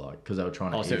 So it's like, because they were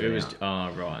trying to right.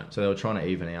 So they were trying to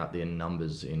even out their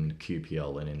numbers in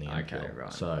QPL and in the NPL. Okay,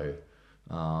 right. So,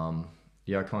 I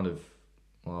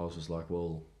was just like,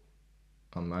 well,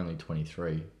 I'm only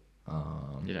 23.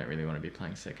 You don't really want to be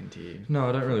playing second tier. No,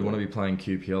 I don't really want to be playing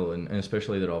QPL, and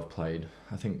especially that I've played,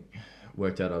 I think,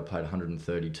 worked out I played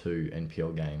 132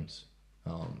 NPL games.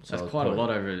 So that's quite a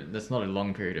lot that's not a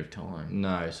long period of time.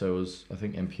 No, so it was, I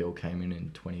think NPL came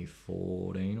in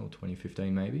 2014 or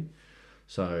 2015 maybe.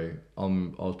 So I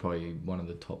was probably one of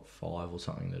the top 5 or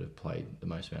something that have played the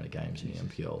most amount of games in the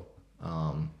NPL.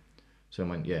 So I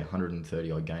went,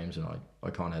 130 odd games, and I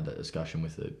kind of had that discussion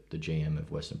with the GM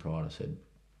of Western Pride. I said,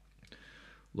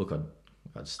 look,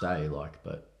 I'd stay,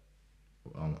 but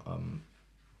I'm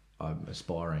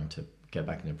aspiring to get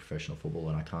back into professional football,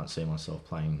 and I can't see myself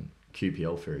playing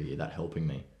QPL for a year, that helping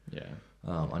me. Yeah.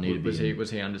 I need to be. Was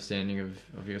he understanding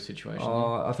of your situation?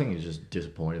 I think he was just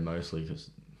disappointed mostly because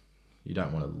you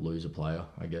don't want to lose a player,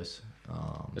 I guess.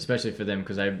 Especially for them,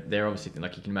 because they're obviously,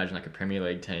 like, you can imagine like a Premier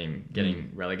League team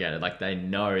getting relegated. Like, they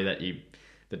know that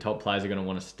the top players are going to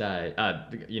want to stay.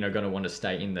 Going to want to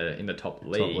stay in the top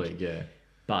league. Top league, yeah.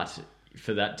 But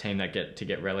for that team that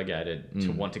get relegated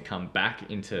to want to come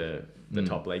back into the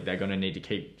top league, they're going to need to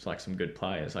keep like some good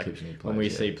players. Like when we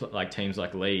see like teams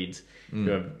like Leeds who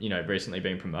have recently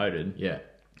been promoted. Yeah.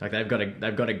 Like they've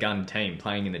got a gun team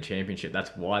playing in the Championship.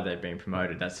 That's why they've been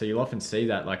promoted. So you'll often see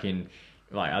that like in.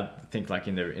 Like I think like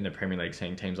in the Premier League,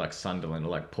 seeing teams like Sunderland or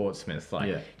like Portsmouth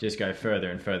just go further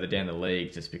and further down the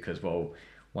league, just because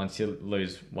once you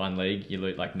lose one league, you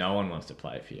lose, like no one wants to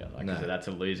play for you. Like so that's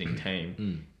a losing team,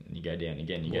 and you go down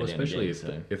again. Especially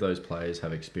if those players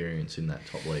have experience in that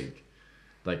top league,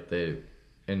 like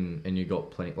and you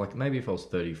got plenty. Like maybe if I was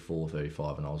 34,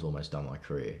 35 and I was almost done my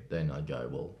career, then I'd go,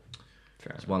 well,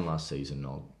 it's one last season,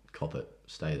 I'll cop it,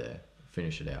 stay there,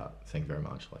 finish it out. Thank you very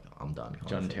much. Like I'm done.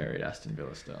 John Terry at Aston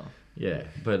Villa style. Yeah,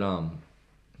 but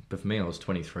for me, I was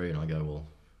 23 and I go, well,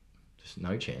 there's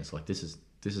no chance. Like this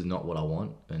is not what I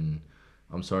want, and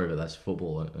I'm sorry, but that's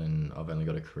football, and I've only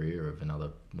got a career of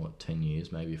another 10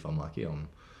 years maybe if I'm lucky. I'm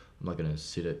not going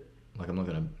to I'm not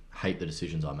going to hate the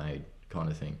decisions I made, kind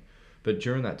of thing. But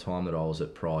during that time that I was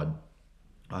at Pride,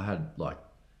 I had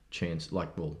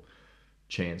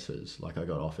chances. Like I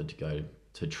got offered to go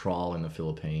to trial in the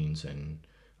Philippines and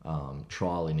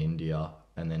trial in India,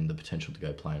 and then the potential to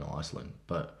go play in Iceland.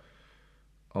 But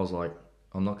I was like,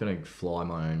 I'm not going to fly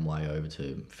my own way over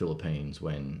to Philippines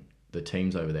when the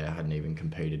teams over there hadn't even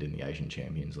competed in the Asian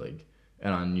Champions League.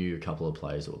 And I knew a couple of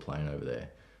players that were playing over there.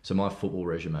 So my football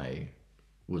resume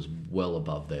was well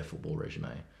above their football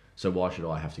resume. So why should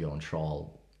I have to go on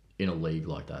trial in a league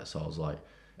like that? So I was like,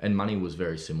 and money was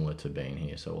very similar to being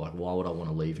here. So like, why would I want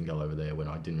to leave and go over there when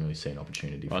I didn't really see an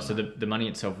opportunity? Right, so the money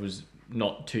itself was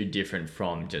not too different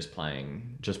from just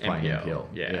playing NPL.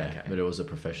 Yeah. Okay. But it was a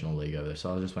professional league over there. So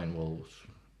I was just saying, well,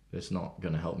 it's not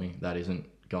going to help me. That isn't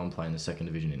go and play in the second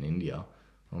division in India.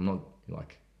 I'm not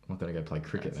going to go play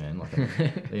cricket, man. Like,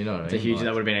 you know what I mean?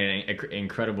 That would have been an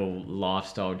incredible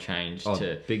lifestyle change.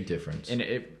 Big difference. And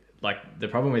the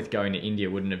problem with going to India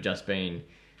wouldn't have just been,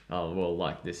 oh, well,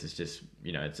 like, this is just,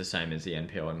 it's the same as the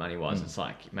NPL and money-wise. It's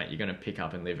like, mate, you're going to pick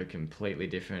up and live a completely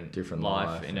different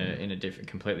life in a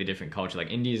completely different culture.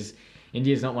 Like, India's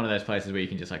not one of those places where you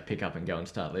can just, like, pick up and go and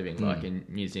start living, like in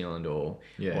New Zealand or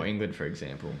England, for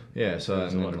example. Yeah, so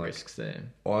there's a lot of risks there.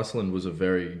 Iceland was a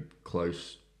very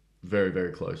close, very,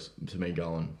 very close to me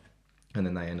going. And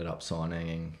then they ended up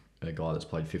signing a guy that's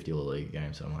played 50 La Liga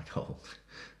games. So I'm like, oh,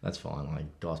 that's fine.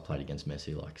 Like, guys played against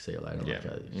Messi. Like, see you later. Yeah,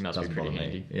 like, he must be pretty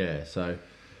handy. Yeah, so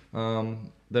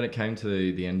then it came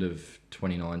to the end of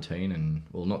 2019, and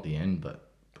well, not the end, but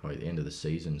probably the end of the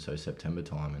season. So September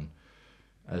time, and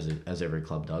as every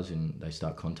club does, and they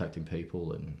start contacting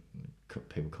people, and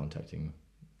people contacting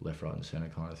left, right, and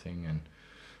centre kind of thing,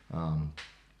 and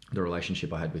the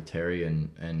relationship I had with Terry,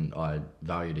 and I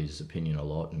valued his opinion a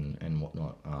lot and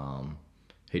whatnot.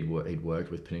 He'd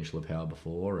worked with Peninsula Power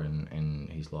before, and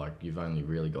he's like, you've only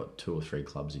really got 2 or 3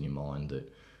 clubs in your mind that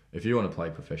if you want to play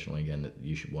professionally again, that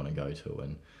you should want to go to,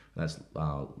 and that's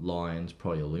Lions,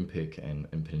 probably Olympic, and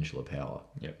Peninsula Power.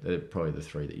 Yep. They're probably the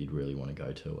 3 that you'd really want to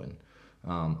go to, and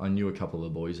I knew a couple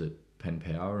of the boys at Penn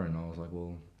Power, and I was like,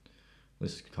 well,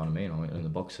 this is kind of me, and I'm in the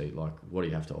box seat, like, what do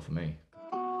you have to offer me?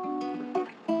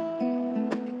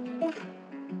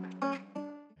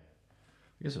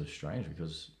 I guess it was strange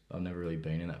because I've never really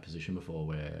been in that position before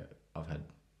where I've had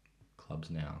clubs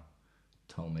now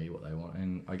tell me what they want,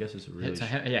 and I guess it's a really...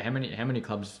 how many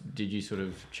clubs did you sort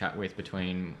of chat with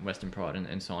between Western Pride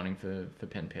and signing for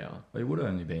Penn Power? Well, it would have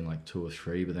only been like 2 or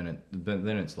 3, but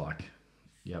then it's like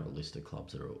you have a list of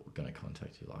clubs that are going to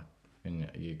contact you, like, and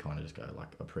you kind of just go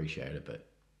like, appreciate it, but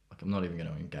like, I'm not even going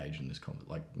to engage in this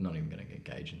not even going to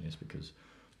engage in this because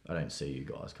I don't see you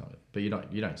guys kind of. But you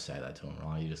don't say that to them,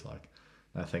 right? You're just like,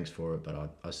 no, thanks for it, but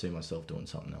I see myself doing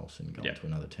something else and going to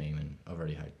another team, and I've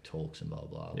already had talks and blah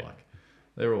blah. Yeah. Like,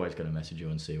 they're always going to message you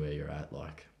and see where you're at.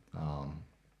 Like,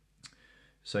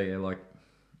 so yeah, like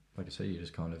I said, you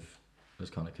just kind of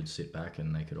could sit back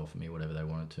and they could offer me whatever they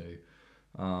wanted to.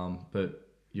 But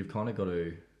you've kind of got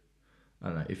to, I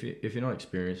don't know, if you're not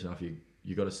experienced enough,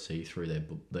 you got to see through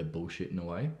their bullshit in a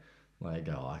way. Like,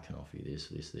 go, I can offer you this,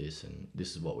 and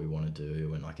this is what we want to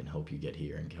do, and I can help you get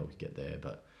here and help you get there.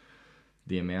 But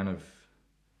the amount of,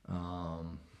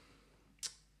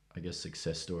 I guess,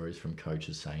 success stories from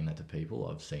coaches saying that to people,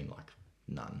 I've seen like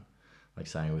none. Like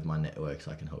saying with my networks,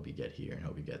 I can help you get here and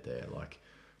help you get there. Like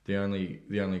the only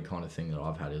kind of thing that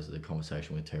I've had is the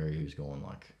conversation with Terry, who's gone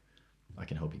like, I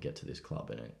can help you get to this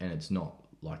club, and it's not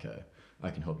like a I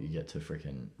can help you get to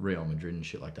freaking Real Madrid and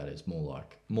shit like that. It's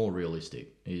more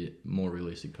realistic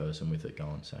person with it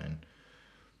going, saying,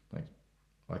 like,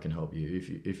 I can help you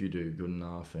if you do good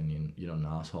enough and you're not an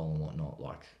asshole and whatnot,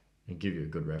 like, and give you a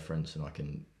good reference, and I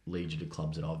can lead you to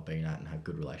clubs that I've been at and have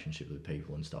good relationships with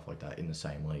people and stuff like that in the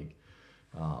same league.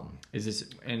 Is this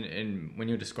and when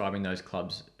you're describing those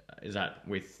clubs, is that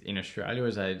within Australia or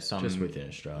is that some... Just within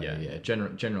Australia, yeah.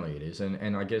 Generally it is.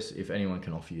 And I guess if anyone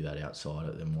can offer you that outside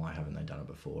it, then why haven't they done it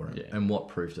before? And what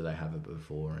proof do they have it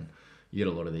before? And you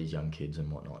get a lot of these young kids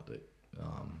and whatnot that,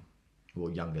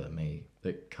 younger than me,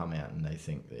 that come out and they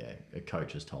think that a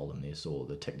coach has told them this, or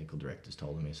the technical director's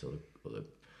told them this, or the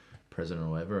president or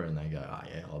whatever, and they go,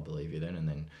 I believe you then. And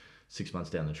then 6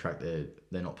 months down the track,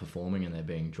 they're not performing and they're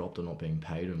being dropped or not being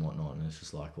paid and whatnot. And it's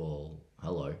just like, well,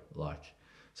 hello, like...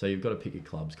 So you've got to pick your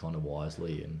clubs kind of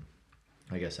wisely, and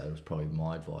I guess that was probably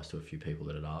my advice to a few people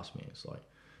that had asked me. It's like,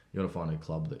 you got to find a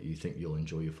club that you think you'll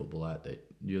enjoy your football at, that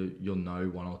you'll know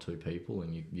one or two people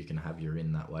and you can have your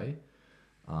in that way.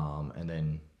 And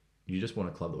then you just want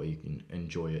a club where you can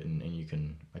enjoy it and you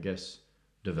can, I guess,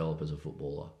 develop as a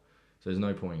footballer. So there's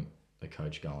no point a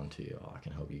coach going to you, I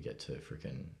can help you get to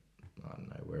freaking, I don't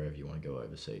know, wherever you want to go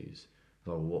overseas.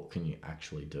 So what can you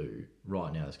actually do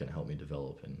right now that's going to help me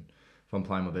develop? And if I'm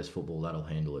playing my best football, that'll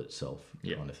handle itself,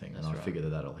 kind of thing. And I figure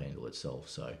that'll handle itself.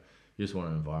 So you just want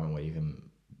an environment where you can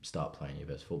start playing your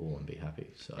best football and be happy.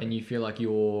 So. And you feel like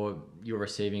you're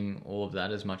receiving all of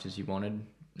that as much as you wanted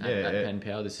at Pen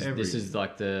Pal? This is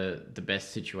like the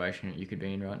best situation that you could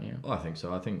be in right now? I think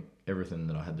so. I think everything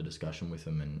that I had the discussion with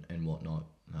them and whatnot,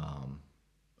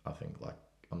 I think like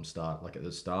at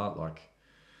the start, like,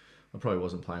 I probably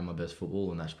wasn't playing my best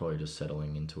football, and that's probably just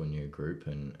settling into a new group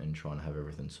and trying to have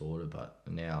everything sorted. But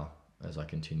now, as I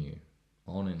continue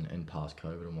on and past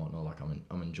COVID and whatnot, like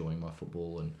I'm enjoying my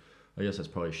football, and I guess that's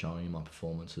probably showing in my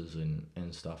performances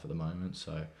and stuff at the moment.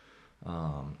 So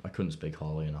I couldn't speak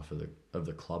highly enough of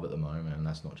the club at the moment, and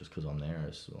that's not just because I'm there.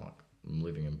 It's like I'm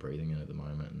living and breathing it at the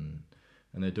moment,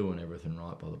 and they're doing everything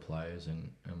right by the players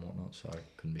and whatnot, so I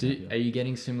couldn't be happier. Are you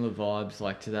getting similar vibes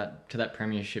like to that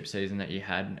premiership season that you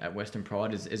had at Western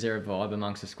Pride? Is there a vibe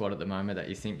amongst the squad at the moment that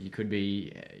you think you could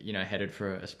be, headed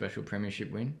for a special premiership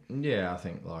win? Yeah, I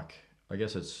think I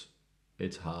guess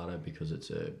it's harder because it's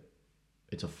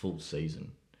a full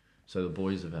season. So the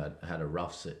boys have had a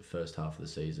rough first half of the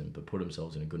season, but put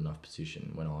themselves in a good enough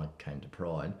position when I came to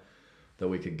Pride that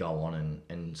we could go on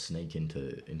and sneak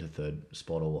into third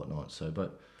spot or whatnot. So,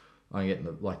 but I get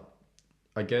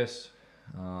I guess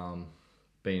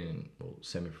being in a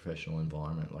semi-professional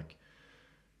environment, like,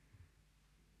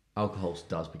 alcohol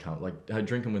does become, like,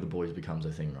 drinking with the boys becomes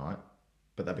a thing, right?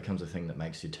 But that becomes a thing that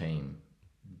makes your team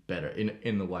better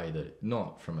in the way that,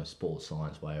 not from a sports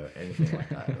science way or anything like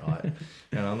that, right?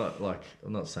 And I'm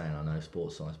not saying I know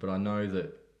sports science, but I know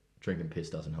that drinking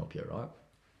piss doesn't help you, right?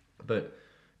 But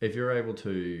if you're able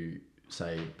to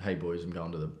say, hey boys, I'm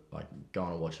going to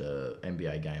watch a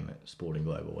NBA game at Sporting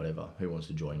Globe or whatever, who wants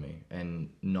to join me? And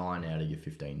 9 out of your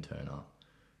 15 turn up.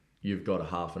 You've got a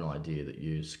half an idea that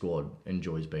your squad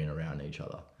enjoys being around each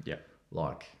other. Yeah.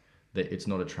 Like, it's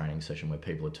not a training session where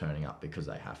people are turning up because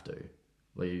they have to.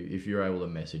 Like, if you're able to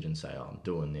message and say, I'm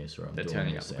doing this, or they're doing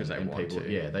turning this, up because they want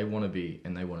to. Yeah, they want to be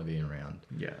around.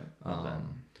 Yeah.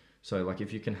 So, like,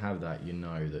 if you can have that,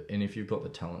 that, and if you've got the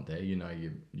talent there,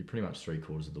 you're pretty much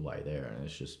 3/4 of the way there, and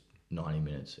it's just 90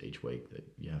 minutes each week that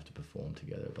you have to perform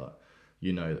together. But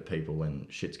that people, when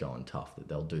shit's going tough, that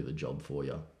they'll do the job for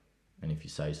you. And if you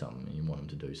say something and you want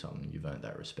them to do something, you've earned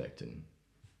that respect, and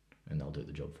they'll do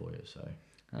the job for you. So,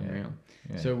 unreal.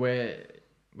 Yeah. So we're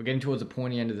getting towards the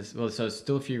pointy end of this. Well, so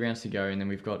still a few rounds to go, and then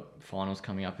we've got finals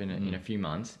coming up in a few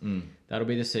months. That'll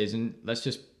be the season. Let's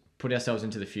just put ourselves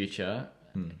into the future.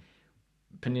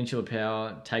 Peninsula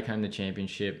Power take home the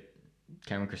championship.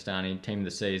 Cameron Cristani, team of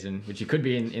the season, which you could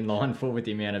be in line for with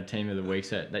the amount of team of the weeks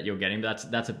that you're getting.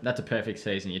 But that's a perfect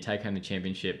season. You take home the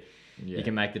championship. Yeah. You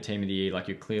can make the team of the year. Like,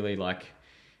 you're clearly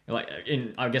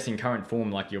I guess in current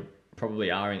form, like, you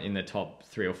probably are in the top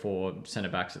 3 or 4 centre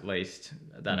backs at least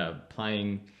that are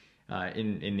playing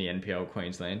in the NPL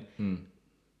Queensland.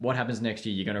 What happens next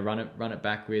year? You're going to run it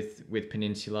back with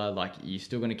Peninsula. Like, you're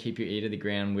still going to keep your ear to the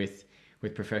ground with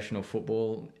professional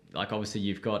football. Like, obviously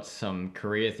you've got some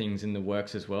career things in the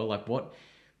works as well. Like, what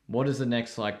does the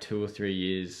next 2 or 3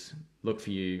 years look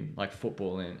for you, like,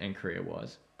 football and career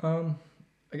wise?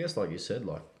 I guess, like you said,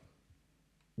 like,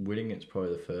 winning, it's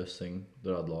probably the first thing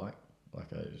that I'd like. Like,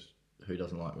 who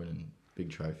doesn't like winning big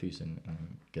trophies and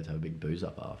get to have a big booze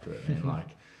up after it? And, like,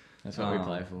 that's what we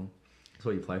play for. That's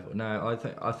what you play for. No,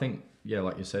 I think yeah,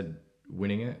 like you said,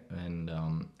 winning it, and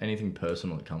anything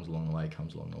personal that comes along the way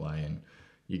comes along the way, and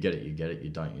you get it, you get it, you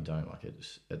don't. Like,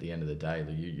 it's at the end of the day,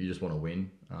 you just want to win.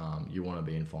 You want to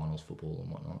be in finals football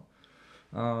and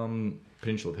whatnot.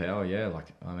 Peninsula Power, yeah. Like,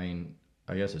 I mean,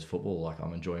 I guess it's football. Like,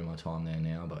 I'm enjoying my time there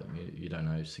now, but you don't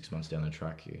know, 6 months down the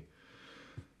track, you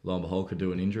lo and behold could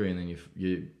do an injury, and then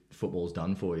you football's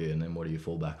done for you, and then what do you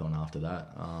fall back on after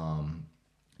that?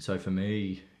 So for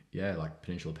me, yeah, like,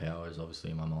 Peninsula Power is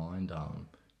obviously in my mind.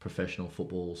 Professional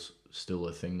football's still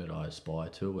a thing that I aspire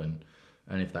to, and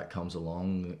if that comes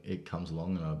along, it comes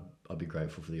along, and I'd be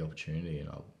grateful for the opportunity, and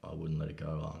I wouldn't let it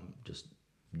go. Just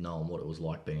knowing what it was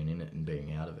like being in it and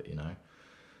being out of it, you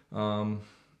know.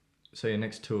 So yeah,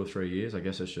 next 2 or 3 years, I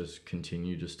guess it's just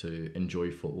continue just to enjoy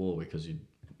football, because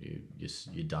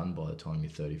you're done by the time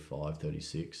you're 35,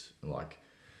 36, like.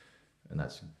 And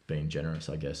that's being generous,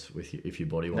 I guess, with you, if your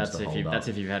body wants to hold up. That's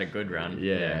if you've had a good run.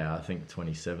 Yeah, I think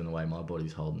 27, the way my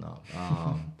body's holding up.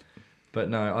 But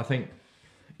no, I think,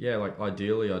 yeah, like,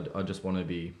 ideally, I just want to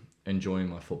be enjoying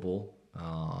my football,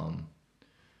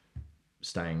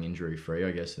 staying injury free.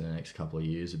 I guess in the next couple of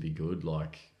years would be good.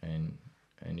 Like, and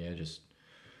yeah, just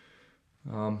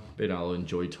being able to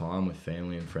enjoy time with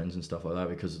family and friends and stuff like that,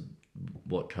 because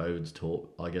what COVID's taught,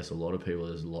 I guess, a lot of people,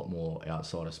 there's a lot more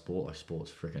outside of sport. Like,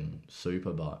 sport's freaking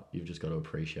super, but you've just got to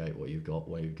appreciate what you've got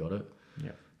when you've got it.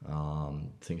 Yeah.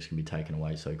 Things can be taken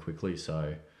away so quickly,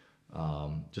 so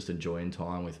just enjoying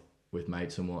time with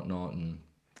mates and whatnot. And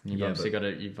you've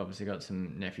obviously got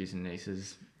some nephews and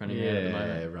nieces running around at the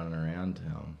moment. Yeah, running around.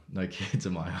 No kids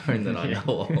of my own that I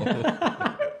know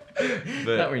of.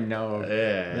 But, that we know of.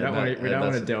 Yeah, we don't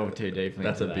want to delve too deeply.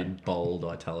 That's into a big, bold,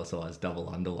 italicized,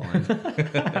 double underlined.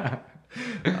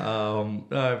 No,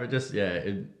 but just,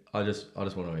 yeah, I just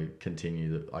want to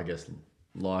continue the, I guess,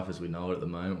 life as we know it at the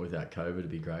moment without COVID would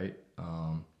be great.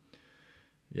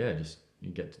 Yeah, just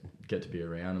you get to be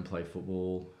around and play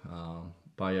football.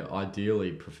 But yeah,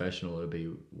 ideally professional would be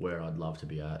where I'd love to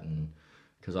be at, and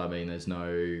because I mean, there's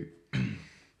no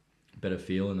better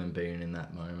feeling than being in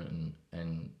that moment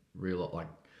and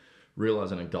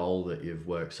realizing a goal that you've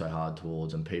worked so hard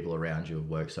towards, and people around you have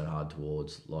worked so hard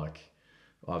towards. Like,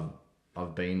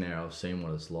 I've been there, I've seen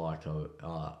what it's like.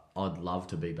 I'd love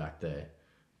to be back there,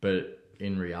 but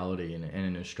in reality, and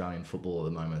in Australian football at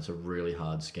the moment, it's a really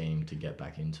hard scheme to get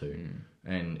back into.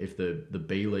 And if the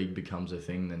B League becomes a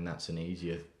thing, then that's an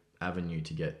easier avenue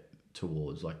to get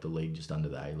towards, like the league just under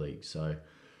the A League. So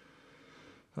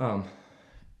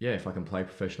yeah, if I can play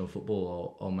professional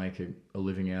football, I'll make a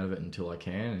living out of it until I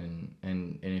can,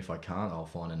 and if I can't, I'll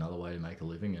find another way to make a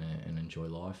living and enjoy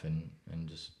life and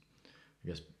just, I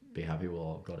guess, be happy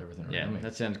while I've got everything around me. Yeah,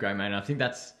 that sounds great, mate. And I think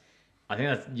that's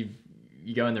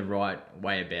you go in the right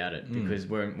way about it, because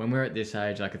when we're at this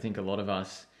age, like, I think a lot of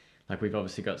us, like, we've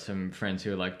obviously got some friends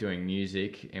who are like doing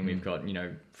music, and we've got,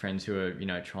 friends who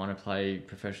are, trying to play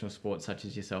professional sports such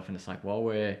as yourself, and it's like, while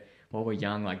we're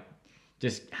young, like,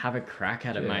 just have a crack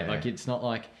at it, mate. Like, it's not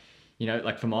like,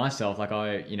 like for myself, like,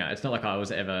 it's not like I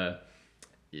was ever,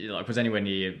 like, was anywhere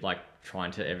near, like,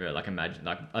 trying to ever, like, imagine,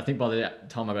 like, I think by the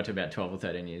time I got to about 12 or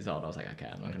 13 years old, I was like, okay,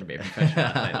 I'm not going to be a professional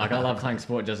athlete. Like, I love playing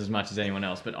sport just as much as anyone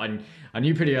else, but I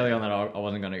knew pretty early on that I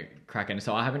wasn't going to crack it.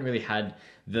 So I haven't really had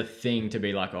the thing to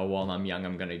be like, oh, while I'm young,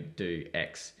 I'm going to do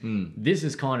X. This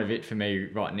is kind of it for me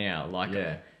right now. Like,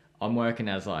 I'm working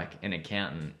as, like, an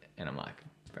accountant, and I'm like,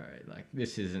 bro, like,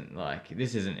 this isn't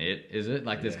it, is it?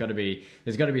 Like, there's got to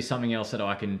be something else that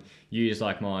I can use,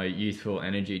 like, my youthful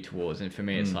energy towards. And for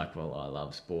me, it's like, well, I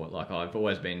love sport. Like, I've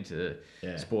always been to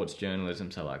sports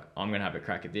journalism, so, like, I'm gonna have a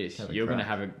crack at this. You're gonna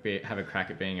have a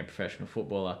crack at being a professional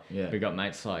footballer. We got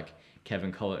mates like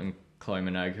Kevin Collett and Chloe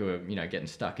Minogue who are, getting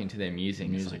stuck into their music.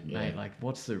 It's like, mate, like,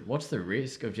 what's the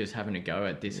risk of just having a go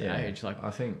at this age? Like,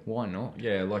 I think, why not?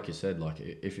 Yeah, like you said, like,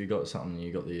 if you got something,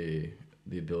 you got the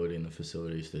ability and the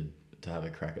facilities to have a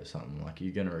crack at something, like,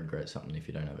 you're going to regret something if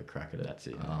you don't have a crack at it. That's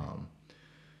it.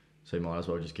 So you might as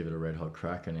well just give it a red hot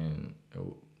crack, and then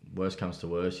worst comes to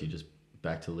worst, you just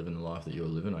back to living the life that you were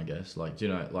living, I guess. Like,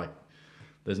 like,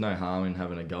 there's no harm in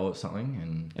having a go at something,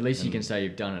 and at least you can say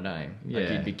you've done it, eh? Like,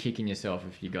 you'd be kicking yourself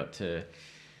if you got to,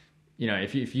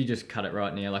 if you just cut it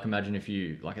right now. Like, imagine if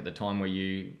you, like, at the time where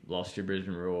you lost your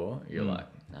Brisbane Roar, you're like,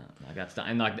 no, like, that's done.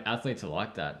 And, like, athletes are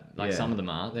like that. Like, some of them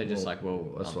are. They're just like,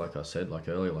 well, that's like I said, like,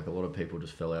 earlier, like, a lot of people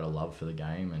just fell out of love for the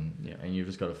game, and you've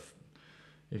just got to,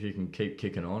 if you can keep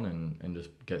kicking on and just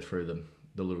get through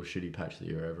the little shitty patch that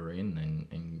you're ever in,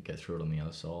 and get through it on the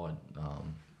other side,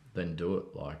 then do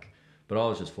it. Like, but I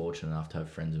was just fortunate enough to have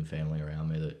friends and family around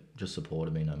me that just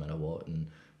supported me no matter what. And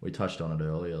we touched on it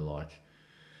earlier, like,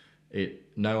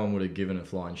 no one would have given a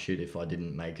flying shit if I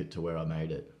didn't make it to where I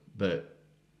made it. But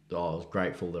I was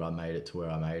grateful that I made it to where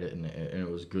I made it, and it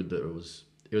was good that it was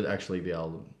actually be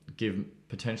able to give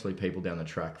potentially people down the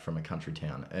track from a country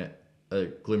town a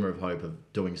glimmer of hope of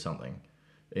doing something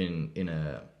in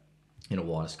a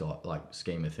wider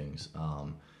scheme of things.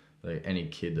 Any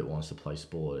kid that wants to play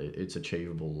sport, it's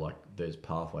achievable. Like there's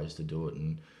pathways to do it,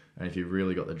 and if you've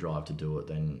really got the drive to do it,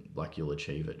 then like you'll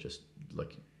achieve it. Just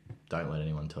like don't let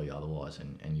anyone tell you otherwise,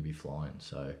 and you'll be flying.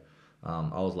 So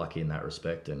I was lucky in that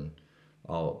respect, and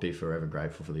I'll be forever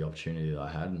grateful for the opportunity that I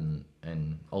had,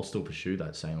 and I'll still pursue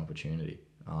that same opportunity.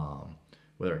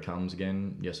 Whether it comes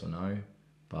again, yes or no,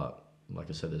 but like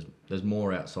I said, there's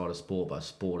more outside of sport, but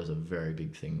sport is a very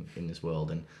big thing in this world,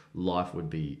 and life would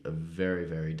be a very,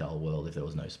 very dull world if there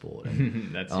was no sport.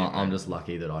 And That's it, I'm just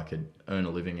lucky that I could earn a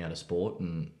living out of sport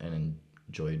and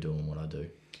enjoy doing what I do.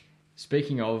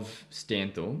 Speaking of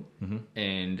Stanthorpe,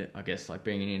 and I guess like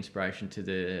being an inspiration to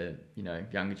the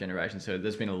younger generation, so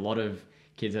there's been a lot of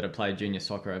kids that have played junior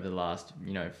soccer over the last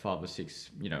 5 or 6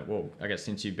 I guess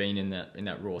since you've been in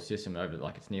that raw system over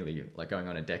like it's nearly like going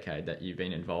on a decade that you've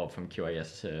been involved from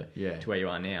QAS to where you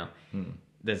are now.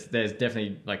 There's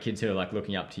definitely like kids who are like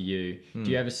looking up to you.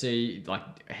 Do you ever see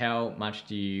like how much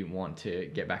do you want to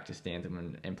get back to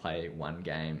Stanthorpe and play one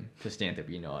game for Stanthorpe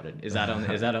United? Is that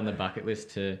on the bucket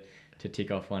list to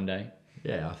tick off one day?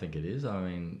 Yeah, I think it is. I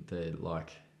mean, they're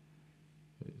like,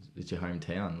 it's your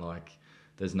hometown. Like,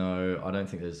 I don't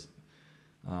think there's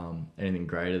anything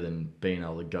greater than being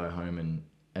able to go home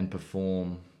and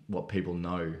perform what people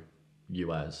know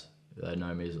you as. They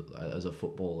know me as a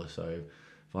footballer. So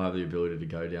if I have the ability to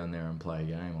go down there and play a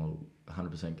game, I'll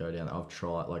 100% go down. I've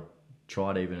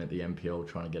tried even at the NPL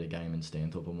trying to get a game in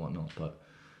Stanthorpe and whatnot. But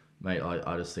mate,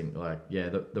 I just think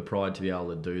the pride to be able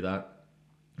to do that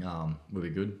would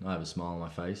be good. I have a smile on my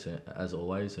face as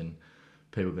always, and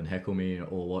people can heckle me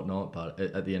or whatnot, but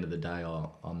at the end of the day,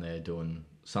 I'm there doing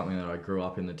something that I grew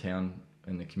up in the town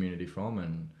and the community from,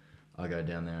 and I go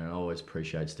down there, and I always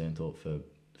appreciate Stanthorpe for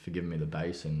giving me the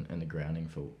base and the grounding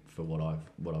for what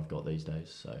I've got these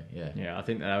days. So yeah. Yeah, I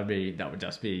think that would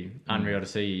just be unreal to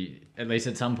see. At least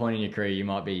at some point in your career, you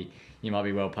might be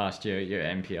well past your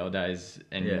NPL days,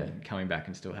 and coming back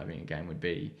and still having a game would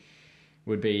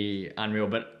be unreal.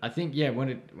 But I think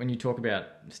when you talk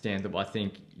about Stanthorpe, I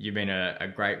think you've been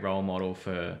a great role model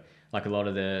for like a lot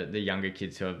of the younger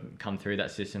kids who have come through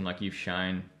that system. Like you've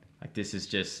shown like this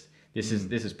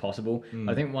is possible.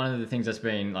 I think one of the things that's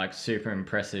been like super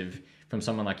impressive from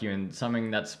someone like you, and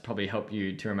something that's probably helped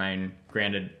you to remain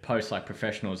grounded post like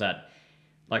professionals, that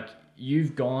like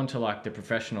you've gone to like the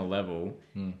professional level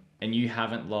and you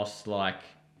haven't lost like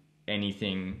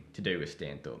anything to do with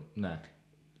Stanthorpe. No.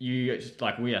 We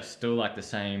are still like the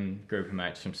same group of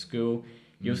mates from school.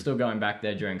 You're still going back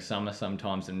there during summer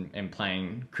sometimes and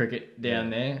playing cricket down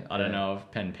there. I don't know if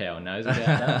Penn Powell knows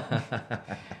about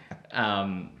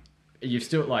that. You've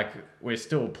still we're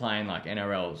still playing like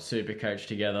NRL Supercoach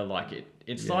together. Like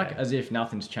it's like as if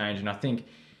nothing's changed. And I think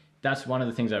that's one of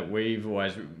the things that we've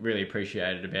always really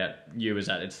appreciated about you, is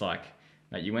that it's like,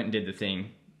 mate, you went and did the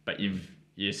thing, but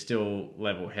you're still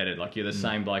level headed. Like you're the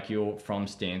same bloke. You're from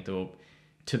Stanthorpe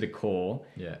to the core,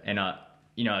 and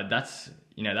that's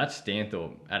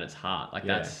Stanthorpe at its heart. Like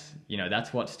that's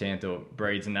what Stanthorpe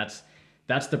breeds, and that's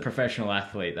the professional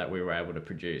athlete that we were able to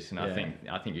produce. And I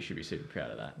think you should be super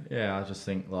proud of that. Yeah, I just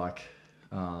think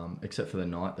except for the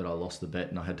night that I lost the bet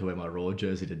and I had to wear my Raw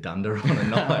jersey to Dunder on a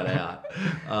night out.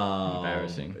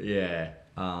 Embarrassing. Yeah.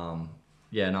 No,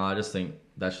 I just think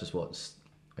that's just what's,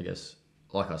 I guess,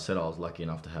 like I said, I was lucky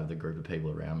enough to have the group of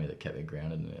people around me that kept me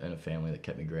grounded, and a family that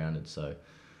kept me grounded. So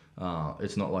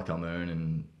it's not like I'm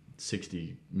earning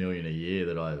 60 million a year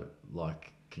that I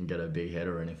can get a big head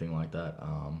or anything like that.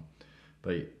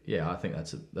 But yeah, I think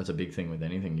that's a big thing with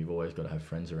anything. You've always got to have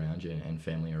friends around you and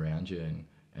family around you,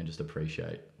 and just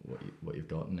appreciate what you've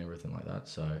got and everything like that.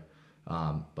 So,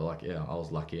 I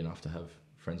was lucky enough to have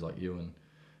friends like you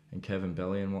and Kevin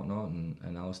Belly and whatnot,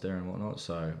 and Alistair and whatnot.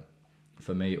 So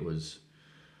for me, it was,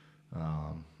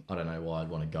 I don't know why I'd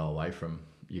want to go away from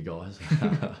you guys.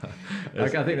 I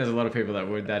think there's a lot of people that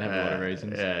have a lot of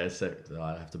reasons. Yeah, except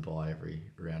I'd have to buy every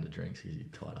round of drinks because you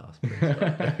tight ass pricks,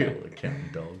 all the counting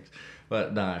dogs.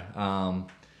 But no, I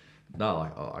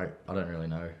don't really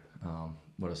know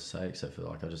what to say except for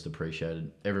I just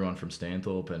appreciated everyone from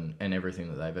Stanthorpe and everything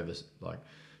that they've ever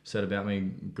said about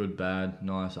me, good, bad,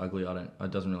 nice, ugly.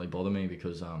 It doesn't really bother me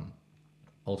because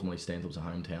ultimately Stanthorpe's a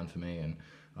hometown for me, and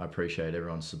I appreciate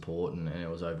everyone's support, and it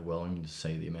was overwhelming to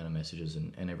see the amount of messages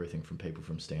and everything from people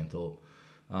from Stanthorpe.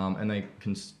 And they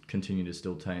continue to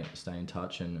still stay in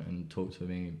touch and talk to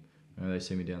me. They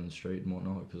see me down the street and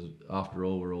whatnot, because after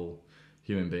all, we're all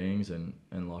human beings, and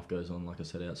life goes on, like I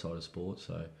said, outside of sport.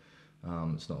 So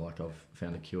it's not like I've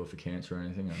found a cure for cancer or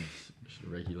anything. I'm just a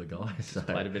regular guy. So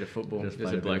Played a bit of football. Just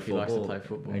Just a bloke who likes to play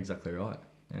football. Exactly right.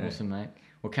 Yeah. Awesome, mate.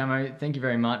 Well, Camo, thank you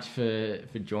very much for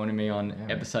joining me on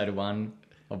episode 1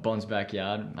 of Bond's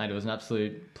Backyard. Mate, it was an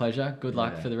absolute pleasure. Good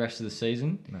luck for the rest of the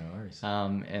season. No worries.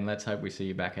 And let's hope we see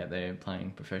you back out there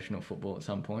playing professional football at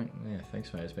some point. Yeah,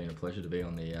 thanks, mate. It's been a pleasure to be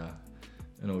on the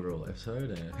inaugural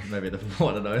episode, and maybe the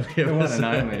one and only episode. The one and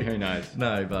only, who knows?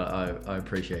 No, but I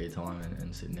appreciate your time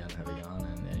and sitting down and have a yarn,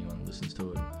 and anyone who listens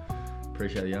to it,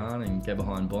 appreciate the yarn, and get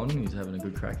behind Bond. He's having a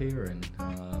good crack here,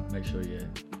 and make sure you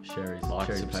share his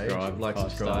subscribe, page. Like, 5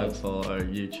 subscribe, stars. follow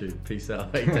YouTube. Peace out.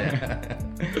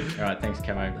 All right, thanks,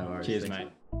 Camo. No worries. Cheers, Thanks.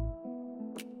 mate.